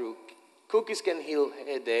going through, cookies can heal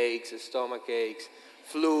headaches, stomach aches,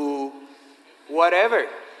 flu, whatever,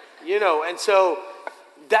 And so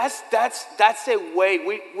that's the way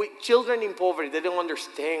we children in poverty, they don't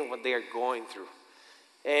understand what they are going through.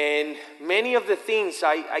 And many of the things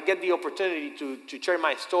I get the opportunity to share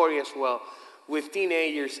my story as well with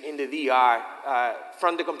teenagers in the DR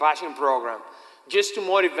from the Compassion Program, just to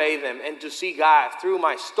motivate them and to see God through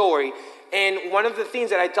my story. And one of the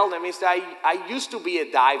things that I tell them is that I used to be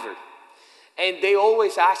a diver. And they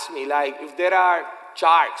always ask me, like, if there are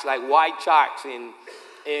sharks, like white sharks in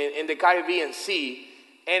the Caribbean Sea.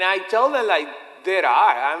 And I tell them, like, there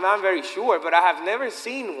are. I'm not very sure, but I have never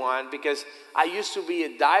seen one because I used to be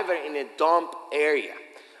a diver in a dump area.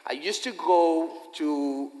 I used to go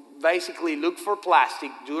to basically look for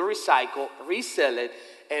plastic, do a recycle, resell it,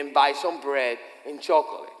 and buy some bread and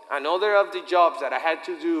chocolate. Another of the jobs that I had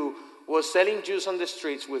to do was selling juice on the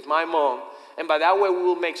streets with my mom, and by that way we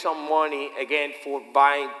will make some money again for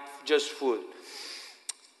buying just food.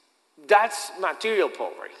 That's material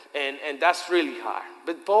poverty, and that's really hard.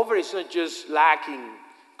 But poverty is not just lacking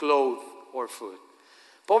clothes or food.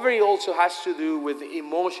 Poverty also has to do with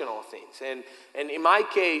emotional things. And in my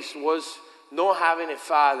case was not having a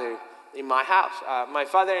father in my house. My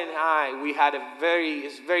father and I, we had a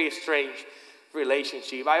very strange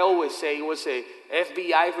relationship. I always say it was a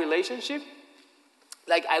FBI relationship.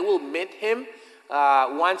 Like I will meet him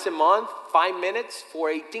once a month, 5 minutes for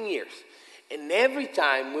 18 years. And every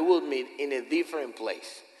time we will meet in a different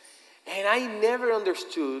place. And I never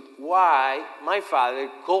understood why my father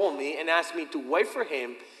called me and asked me to wait for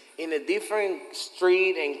him in a different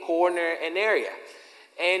street and corner and area.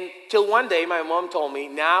 And till one day my mom told me,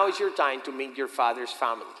 now is your time to meet your father's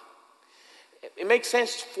family. It makes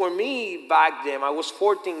sense for me back then. I was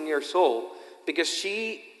 14 years old because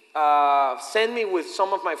she sent me with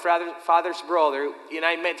some of my father's brother, and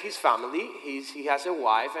I met his family. He has a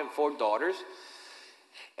wife and 4 daughters.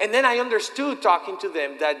 And then I understood talking to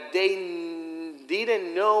them that they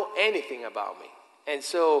didn't know anything about me. And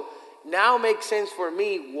so now it makes sense for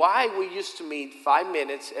me why we used to meet 5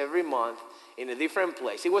 minutes every month in a different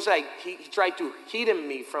place. It was like he tried to hide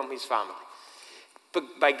me from his family.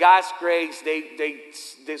 But by God's grace, they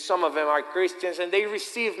some of them are Christians, and they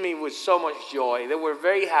received me with so much joy. They were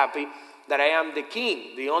very happy that I am the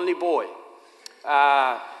king, the only boy.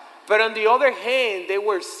 But on the other hand, they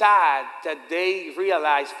were sad that they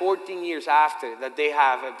realized 14 years after that they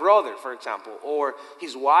have a brother, for example, or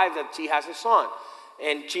his wife, that she has a son,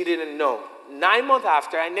 and she didn't know. 9 months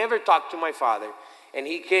after, I never talked to my father, and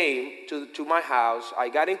he came to my house. I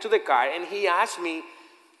got into the car, and he asked me,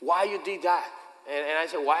 why you did that? And I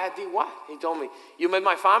said, why I did what? He told me, you met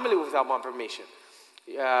my family without my permission.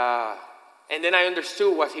 And then I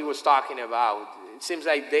understood what he was talking about. It seems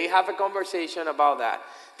like they have a conversation about that.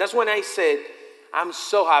 That's when I said, I'm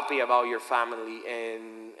so happy about your family,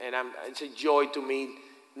 and it's a joy to meet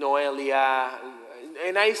Noelia.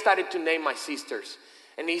 And I started to name my sisters.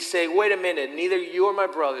 And he said, wait a minute, neither you or my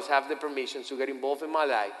brothers have the permission to get involved in my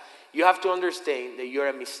life. You have to understand that you're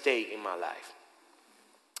a mistake in my life.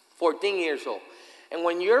 14 years old. And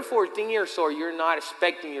when you're 14 years old, you're not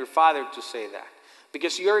expecting your father to say that.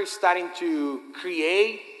 Because you're starting to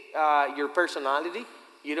create your personality.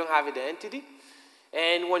 You don't have identity.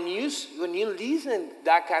 And when you listen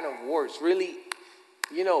that kind of words, really,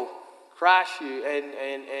 crash you.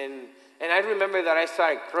 And I remember that I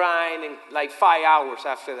started crying, and like 5 hours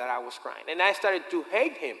after that I was crying. And I started to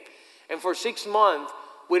hate him. And for 6 months,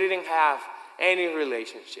 we didn't have any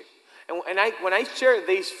relationship. And when I share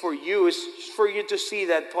this for you, it's for you to see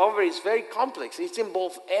that poverty is very complex. It's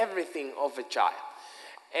involved everything of a child.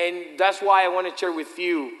 And that's why I want to share with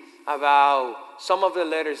you about some of the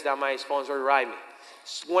letters that my sponsor write me.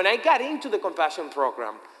 When I got into the Compassion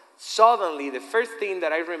Program, suddenly the first thing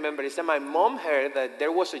that I remember is that my mom heard that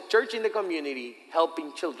there was a church in the community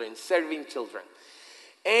helping children, serving children.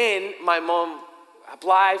 And my mom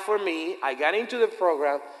applied for me. I got into the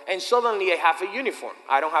program, and suddenly I have a uniform.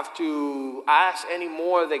 I don't have to ask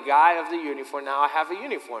anymore the guy of the uniform. Now I have a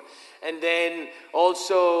uniform. And then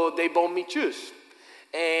also they bought me shoes.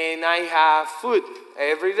 And I have food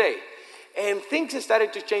every day. And things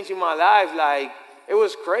started to change in my life, like it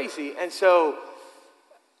was crazy. And so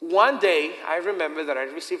one day I remember that I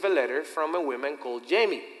received a letter from a woman called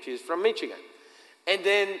Jamie. She's from Michigan. And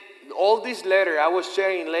then all these letters I was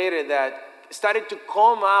sharing later that started to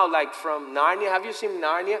come out like from Narnia. Have you seen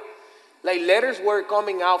Narnia? Like letters were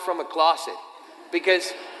coming out from a closet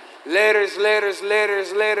because letters.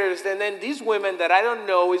 And then these women that I don't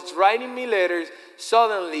know is writing me letters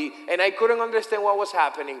suddenly, and I couldn't understand what was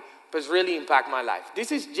happening, but really impact my life.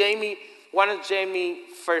 This is Jamie, one of Jamie's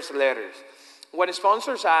first letters. When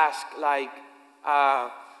sponsors ask, like,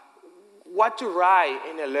 what to write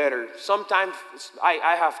in a letter, sometimes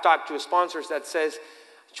I have talked to sponsors that says,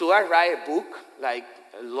 should I write a book, like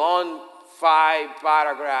a long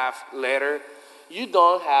 5-paragraph letter? You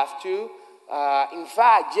don't have to. In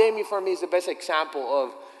fact, Jamie for me is the best example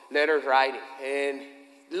of letter writing. And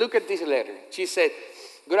look at this letter. She said,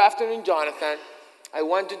 good afternoon, Jonathan. I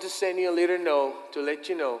wanted to send you a little note to let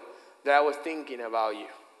you know that I was thinking about you.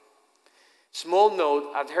 Small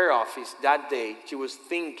note at her office that day, she was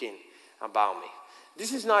thinking about me.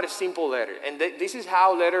 This is not a simple letter, and this is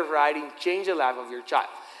how letter writing changed the life of your child.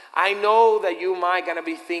 I know that you might gonna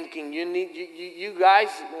be thinking, you guys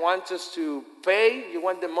want us to pay, you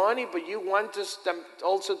want the money, but you want us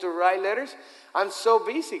also to write letters? I'm so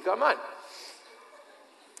busy, come on.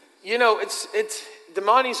 It's the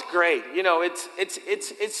money's great.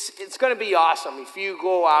 It's gonna be awesome if you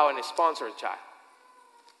go out and sponsor a child.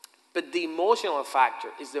 But the emotional factor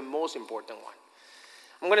is the most important one.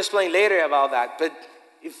 I'm going to explain later about that, but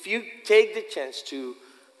if you take the chance to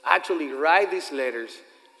actually write these letters,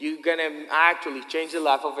 you're going to actually change the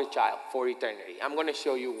life of a child for eternity. I'm going to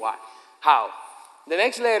show you why. How? The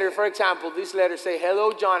next letter, for example, this letter say,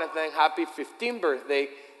 "Hello, Jonathan, happy 15th birthday.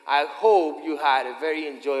 I hope you had a very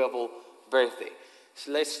enjoyable birthday."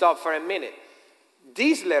 So let's stop for a minute.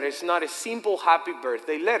 This letter is not a simple happy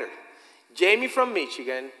birthday letter. Jamie from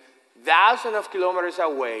Michigan, thousands of kilometers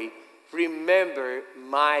away, remember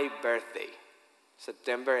my birthday,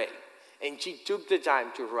 September 8th. And she took the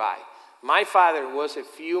time to write. My father was a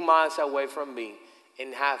few miles away from me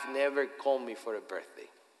and have never called me for a birthday.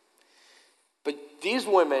 But this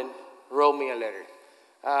woman wrote me a letter.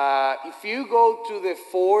 If you go to the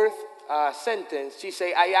fourth sentence, she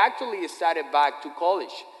say, "I actually started back to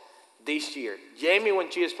college this year." Jamie,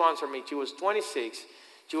 when she sponsored me, she was 26.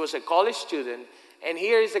 She was a college student. And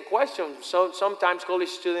here is the question. So sometimes college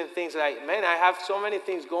student thinks like, "Man, I have so many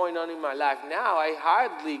things going on in my life now, I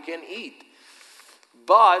hardly can eat."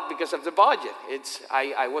 But because of the budget,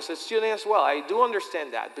 I was a student as well. I do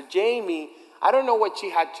understand that. But Jamie, I don't know what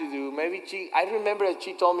she had to do. I remember that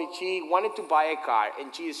she told me she wanted to buy a car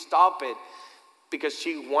and she stopped it because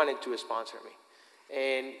she wanted to sponsor me.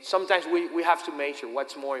 And sometimes we have to measure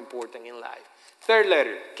what's more important in life. Third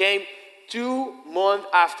letter came 2 months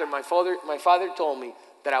after my father told me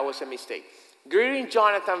that I was a mistake. "Greetings,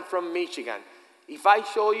 Jonathan from Michigan." If I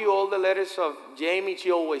show you all the letters of Jamie, she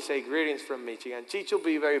always say "Greetings from Michigan." She should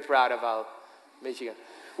be very proud about Michigan.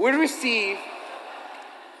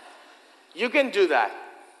 You can do that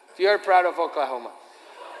if you're proud of Oklahoma.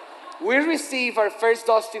 "We received our first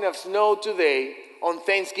dusting of snow today on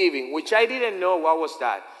Thanksgiving," which I didn't know what was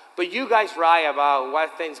that. But you guys write about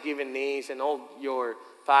what Thanksgiving is and all your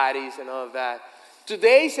parties and all of that.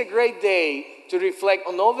 "Today is a great day to reflect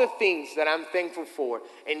on all the things that I'm thankful for,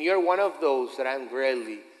 and you're one of those that I'm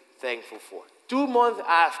greatly thankful for." 2 months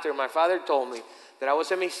after my father told me that I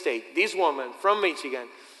was a mistake, this woman from Michigan,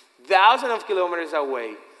 thousands of kilometers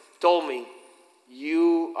away, told me,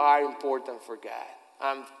 "You are important for God.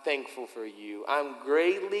 I'm thankful for you. I'm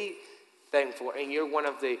greatly thankful, and you're one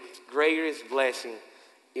of the greatest blessings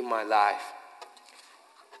in my life."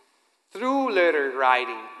 Through letter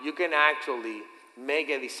writing, you can actually make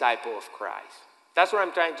a disciple of Christ. That's what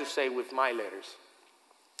I'm trying to say with my letters.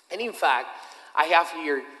 And in fact, I have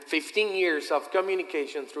here 15 years of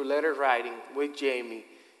communication through letter writing with Jamie,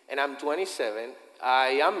 and I'm 27.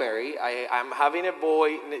 I am married. I'm having a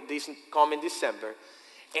boy this coming December,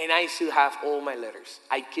 and I still have all my letters.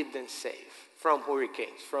 I keep them safe from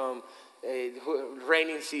hurricanes, from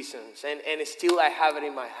raining seasons, and still I have it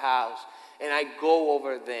in my house, and I go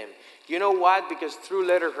over them. You know what? Because through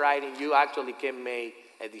letter writing, you actually can make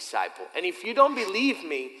a disciple. And if you don't believe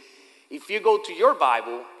me, if you go to your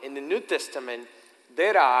Bible in the New Testament,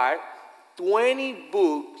 there are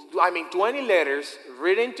 20 letters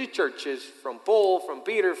written to churches from Paul, from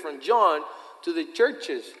Peter, from John, to the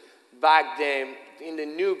churches back then in the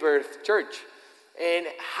New Birth Church. And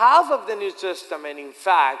half of the New Testament, in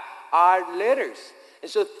fact, are letters. And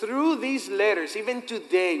so through these letters, even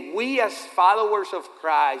today, we as followers of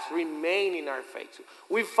Christ remain in our faith.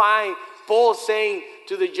 We find Paul saying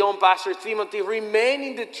to the young pastor Timothy, "Remain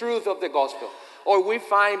in the truth of the gospel." Or we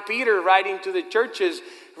find Peter writing to the churches,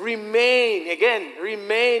 remain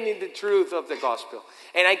in the truth of the gospel.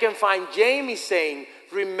 And I can find Jamie saying,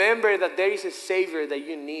 "Remember that there is a Savior that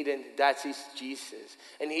you need, and that is Jesus.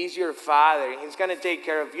 And He's your Father, and He's going to take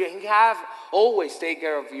care of you. And He have always take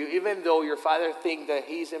care of you, even though your father thinks that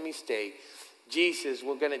He's a mistake. Jesus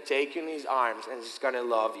will going to take you in His arms, and He's going to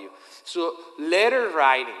love you." So letter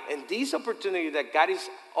writing, and this opportunity that God is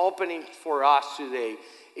opening for us today,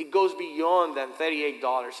 it goes beyond than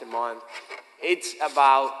 $38 a month. It's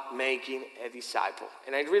about making a disciple.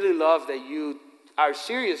 And I really love that you are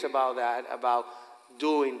serious about that, about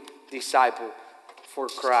doing disciple for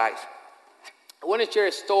Christ. I want to share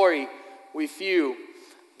a story with you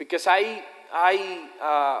because I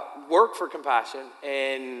work for Compassion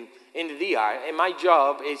and in the DR, and my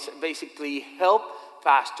job is basically help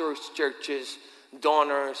pastors, churches,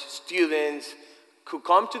 donors, students who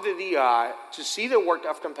come to the DR to see the work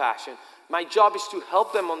of Compassion. My job is to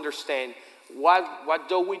help them understand what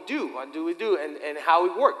do we do? What do we do and how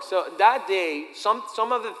it works? So that day, some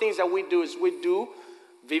of the things that we do is we do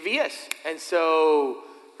VBS. And so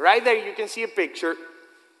right there you can see a picture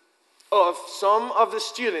of some of the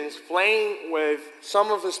students playing with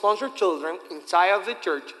some of the sponsored children inside of the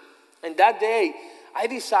church. And that day, I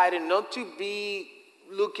decided not to be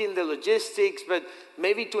looking the logistics, but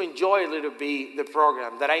maybe to enjoy a little bit the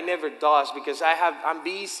program that I never does because I'm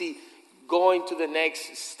busy going to the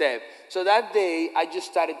next step. So that day, I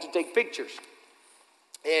just started to take pictures.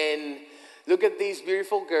 And look at this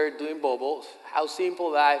beautiful girl doing bubbles, how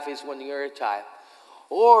simple life is when you're a child.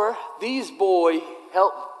 Or this boy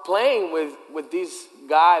playing with this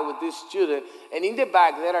guy, with this student, and in the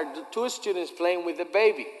back there are two students playing with the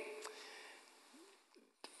baby.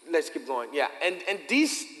 Let's keep going. Yeah, and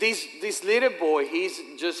this little boy, he's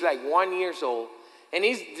just like 1 year old, and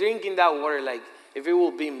he's drinking that water like if it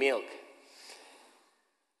will be milk.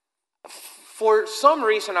 For some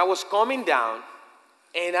reason, I was coming down,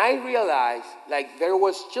 and I realized like there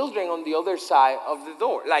was children on the other side of the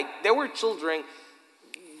door. Like there were children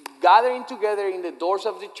gathering together in the doors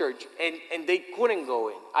of the church, and they couldn't go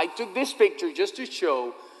in. I took this picture just to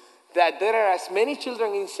show that there are as many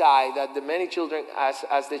children inside as the many children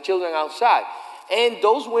as the children outside. And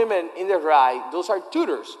those women in the right, those are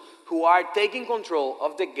tutors who are taking control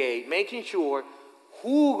of the gate, making sure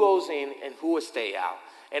who goes in and who stay out.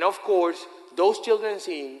 And of course, those children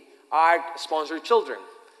in are sponsored children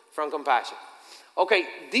from Compassion. Okay,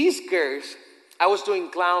 these girls, I was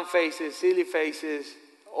doing clown faces, silly faces,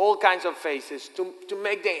 all kinds of faces to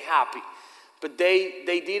make them happy. But they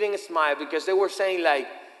didn't smile because they were saying like,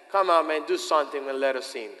 come on, man, do something and let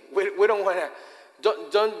us in. We don't want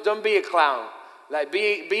to, don't be a clown. Like,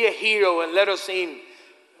 be a hero and let us in.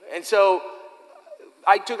 And so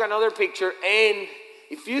I took another picture, and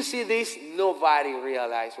if you see this, nobody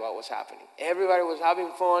realized what was happening. Everybody was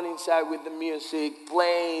having fun inside with the music,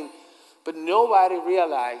 playing, but nobody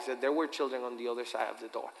realized that there were children on the other side of the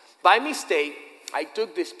door. By mistake, I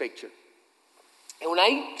took this picture. And when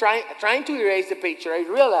I trying to erase the picture, I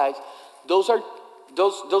realized those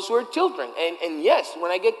were children. And yes,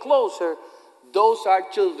 when I get closer, those are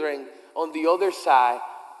children on the other side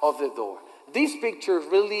of the door. This picture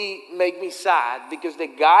really made me sad because the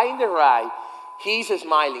guy in the right, he's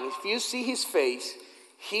smiling. If you see his face,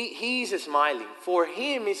 he's smiling. For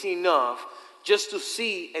him, it's enough just to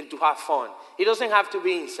see and to have fun. He doesn't have to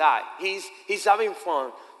be inside. He's having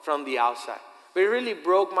fun from the outside. But it really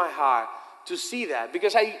broke my heart to see that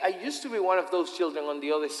because I used to be one of those children on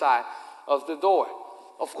the other side of the door.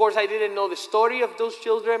 Of course, I didn't know the story of those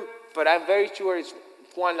children, but I'm very sure it's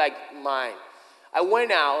one like mine. I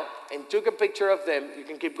went out and took a picture of them. You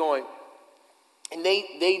can keep going. And they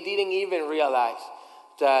didn't even realize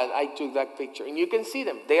that I took that picture. And you can see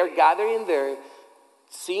them. They are gathering there,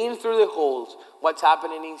 seeing through the holes what's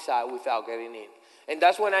happening inside without getting in. And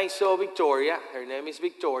that's when I saw Victoria. Her name is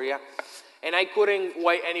Victoria. And I couldn't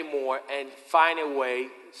wait anymore and find a way,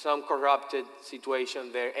 some corrupted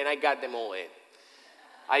situation there, and I got them all in.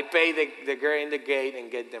 I paid the girl in the gate and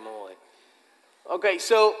get them all in. Okay,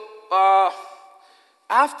 so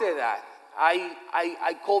after that,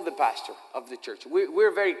 I called the pastor of the church.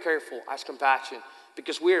 We're very careful as Compassion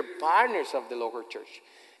because we're partners of the local church.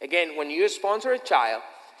 Again, when you sponsor a child,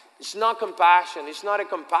 it's not Compassion. It's not a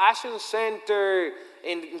Compassion center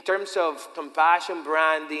in terms of Compassion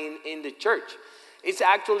branding in the church. It's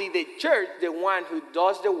actually the church, the one who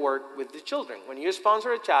does the work with the children. When you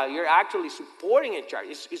sponsor a child, you're actually supporting a child.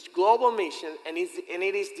 It's global mission and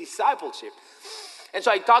it is discipleship. And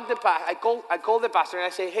so I called the pastor and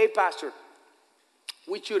I said, hey, pastor,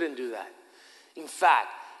 we shouldn't do that. In fact,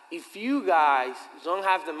 if you guys don't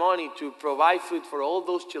have the money to provide food for all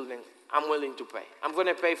those children, I'm willing to pay. I'm going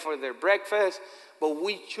to pay for their breakfast, but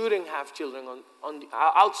we shouldn't have children on the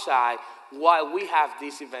outside while we have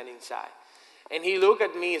this event inside. And he looked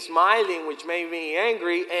at me smiling, which made me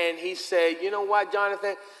angry, and he said, you know what,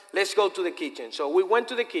 Jonathan, let's go to the kitchen. So we went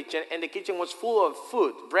to the kitchen, and the kitchen was full of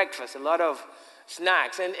food, breakfast, a lot of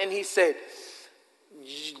snacks. And he said,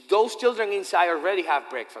 those children inside already have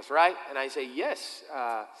breakfast, right? And I said, yes.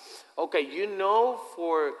 Okay, you know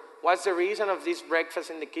what's the reason of this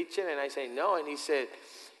breakfast in the kitchen? And I said, no. And he said,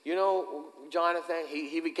 you know, Jonathan,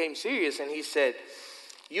 he became serious, and he said,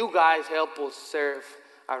 you guys help us serve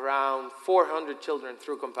around 400 children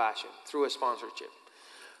through Compassion, through a sponsorship.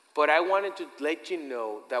 But I wanted to let you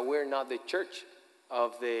know that we're not the church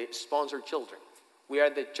of the sponsored children. We are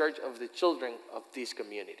the church of the children of this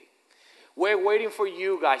community. We're waiting for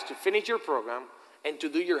you guys to finish your program and to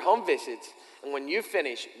do your home visits. And when you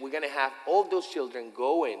finish, we're going to have all those children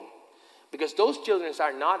go in because those children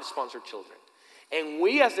are not sponsored children. And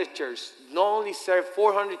we as a church not only serve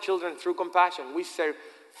 400 children through Compassion, we serve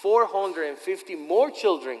 450 more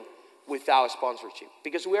children without sponsorship,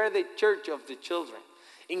 because we are the church of the children.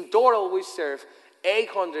 In total, we serve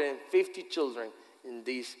 850 children in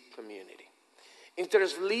this community. Instead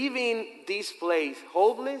of leaving this place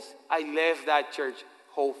hopeless, I left that church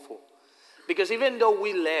hopeful. Because even though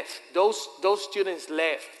we left, those students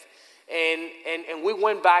left, and we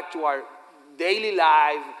went back to our daily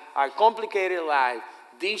life, our complicated life,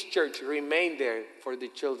 this church remained there for the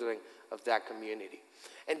children of that community.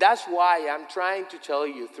 And that's why I'm trying to tell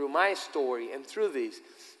you through my story and through this,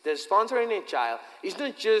 that sponsoring a child is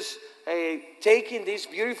not just taking these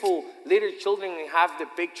beautiful little children and have the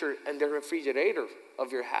picture in the refrigerator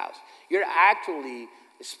of your house. You're actually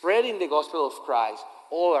spreading the gospel of Christ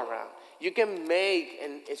all around. You can make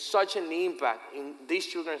such an impact in these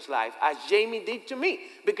children's life as Jamie did to me.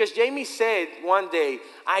 Because Jamie said one day,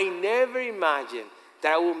 I never imagined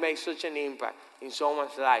that I would make such an impact in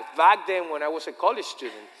someone's life. Back then when I was a college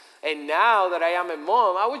student. And now that I am a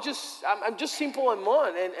mom, I'm just simple and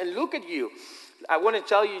mom. And look at you. I want to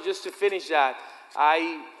tell you, just to finish that,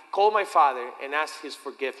 I called my father and asked his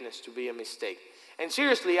forgiveness to be a mistake. And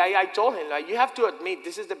seriously, I told him, like, you have to admit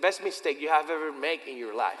this is the best mistake you have ever made in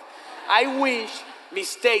your life. I wish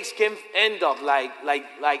mistakes can end up like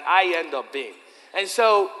I end up being. And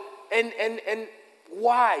so, and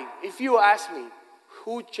why? If you ask me,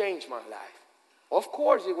 who changed my life? Of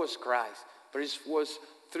course it was Christ, but it was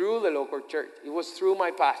through the local church. It was through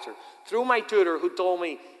my pastor, through my tutor who told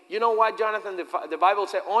me, you know what, Jonathan, the Bible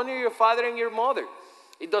said, honor your father and your mother.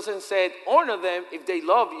 It doesn't say honor them if they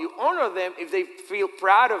love you. Honor them if they feel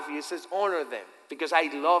proud of you. It says honor them because I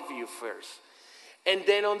love you first. And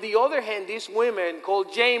then on the other hand, these women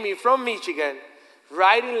called Jamie from Michigan,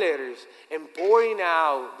 writing letters and pouring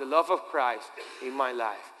out the love of Christ in my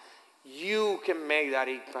life. You can make that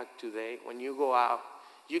impact today when you go out.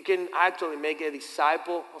 You can actually make a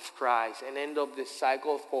disciple of Christ and end up the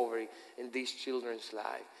cycle of poverty in these children's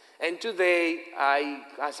life. And today,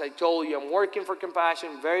 as I told you, I'm working for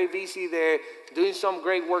Compassion, very busy there, doing some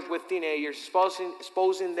great work with teenagers,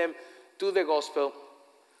 exposing them to the gospel.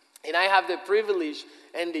 And I have the privilege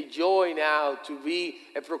and the joy now to be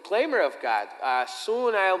a proclaimer of God.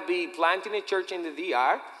 Soon I'll be planting a church in the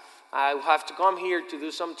DR. I will have to come here to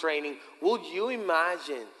do some training. Would you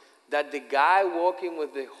imagine that the guy walking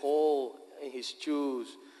with the hole in his shoes,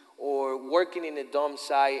 or working in a dump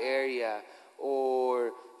site area,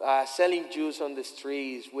 or selling juice on the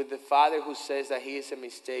streets with the father who says that he is a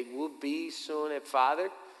mistake, will be soon a father?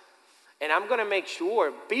 And I'm going to make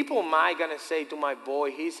sure, people might going to say to my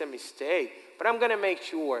boy, he's a mistake, but I'm going to make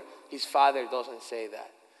sure his father doesn't say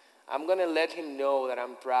that. I'm going to let him know that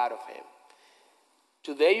I'm proud of him.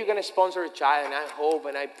 Today you're going to sponsor a child, and I hope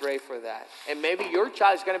and I pray for that. And maybe your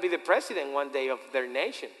child is going to be the president one day of their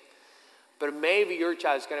nation. But maybe your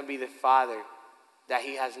child is going to be the father that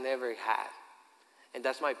he has never had. And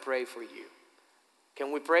that's my prayer for you.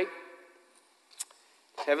 Can we pray?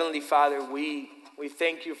 Heavenly Father, we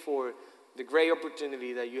thank you for the great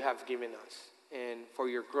opportunity that you have given us, and for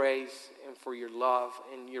your grace and for your love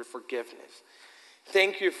and your forgiveness.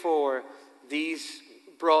 Thank you for these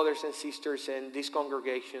brothers and sisters and this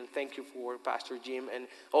congregation. Thank you for Pastor Jim and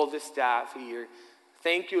all the staff here.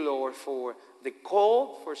 Thank you, Lord, for the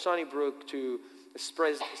call for Sunnybrook to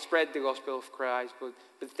spread the gospel of Christ, but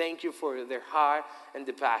thank you for their heart and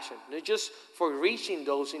the passion, not just for reaching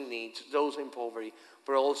those in need, those in poverty,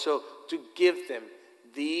 but also to give them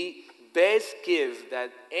the best gift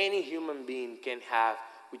that any human being can have,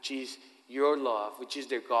 which is your love, which is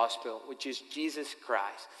their gospel, which is Jesus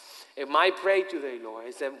Christ. And my prayer today, Lord,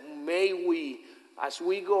 is that may we, as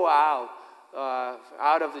we go out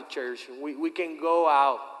of the church, we can go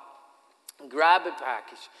out, grab a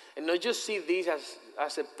package, and not just see these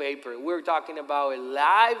as a paper. We're talking about a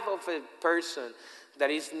life of a person that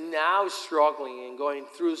is now struggling and going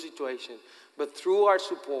through a situation, but through our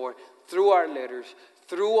support, through our letters,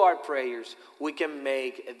 through our prayers, we can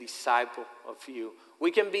make a disciple of you.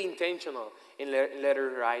 We can be intentional in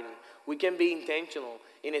letter writing. We can be intentional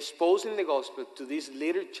in exposing the gospel to these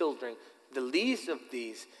little children, the least of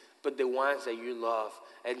these, but the ones that you love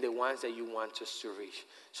and the ones that you want us to reach.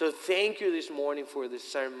 So thank you this morning for the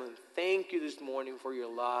sermon. Thank you this morning for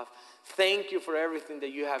your love. Thank you for everything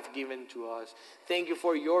that you have given to us. Thank you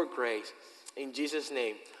for your grace. In Jesus'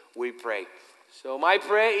 name we pray. So my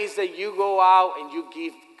prayer is that you go out and you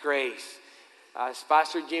give grace. As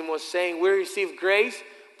Pastor Jim was saying, we receive grace,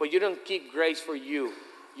 but you don't keep grace for you.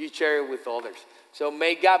 You share it with others. So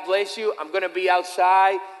may God bless you. I'm going to be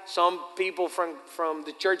outside. Some people from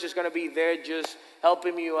the church is going to be there just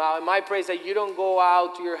helping you out. And my prayer is that you don't go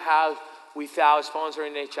out to your house without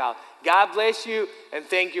sponsoring a child. God bless you, and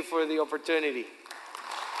thank you for the opportunity.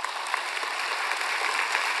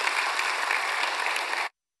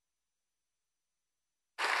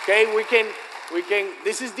 Okay, we can,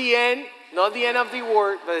 this is the end, not the end of the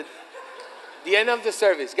word, but the end of the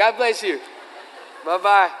service. God bless you.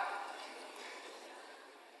 Bye-bye.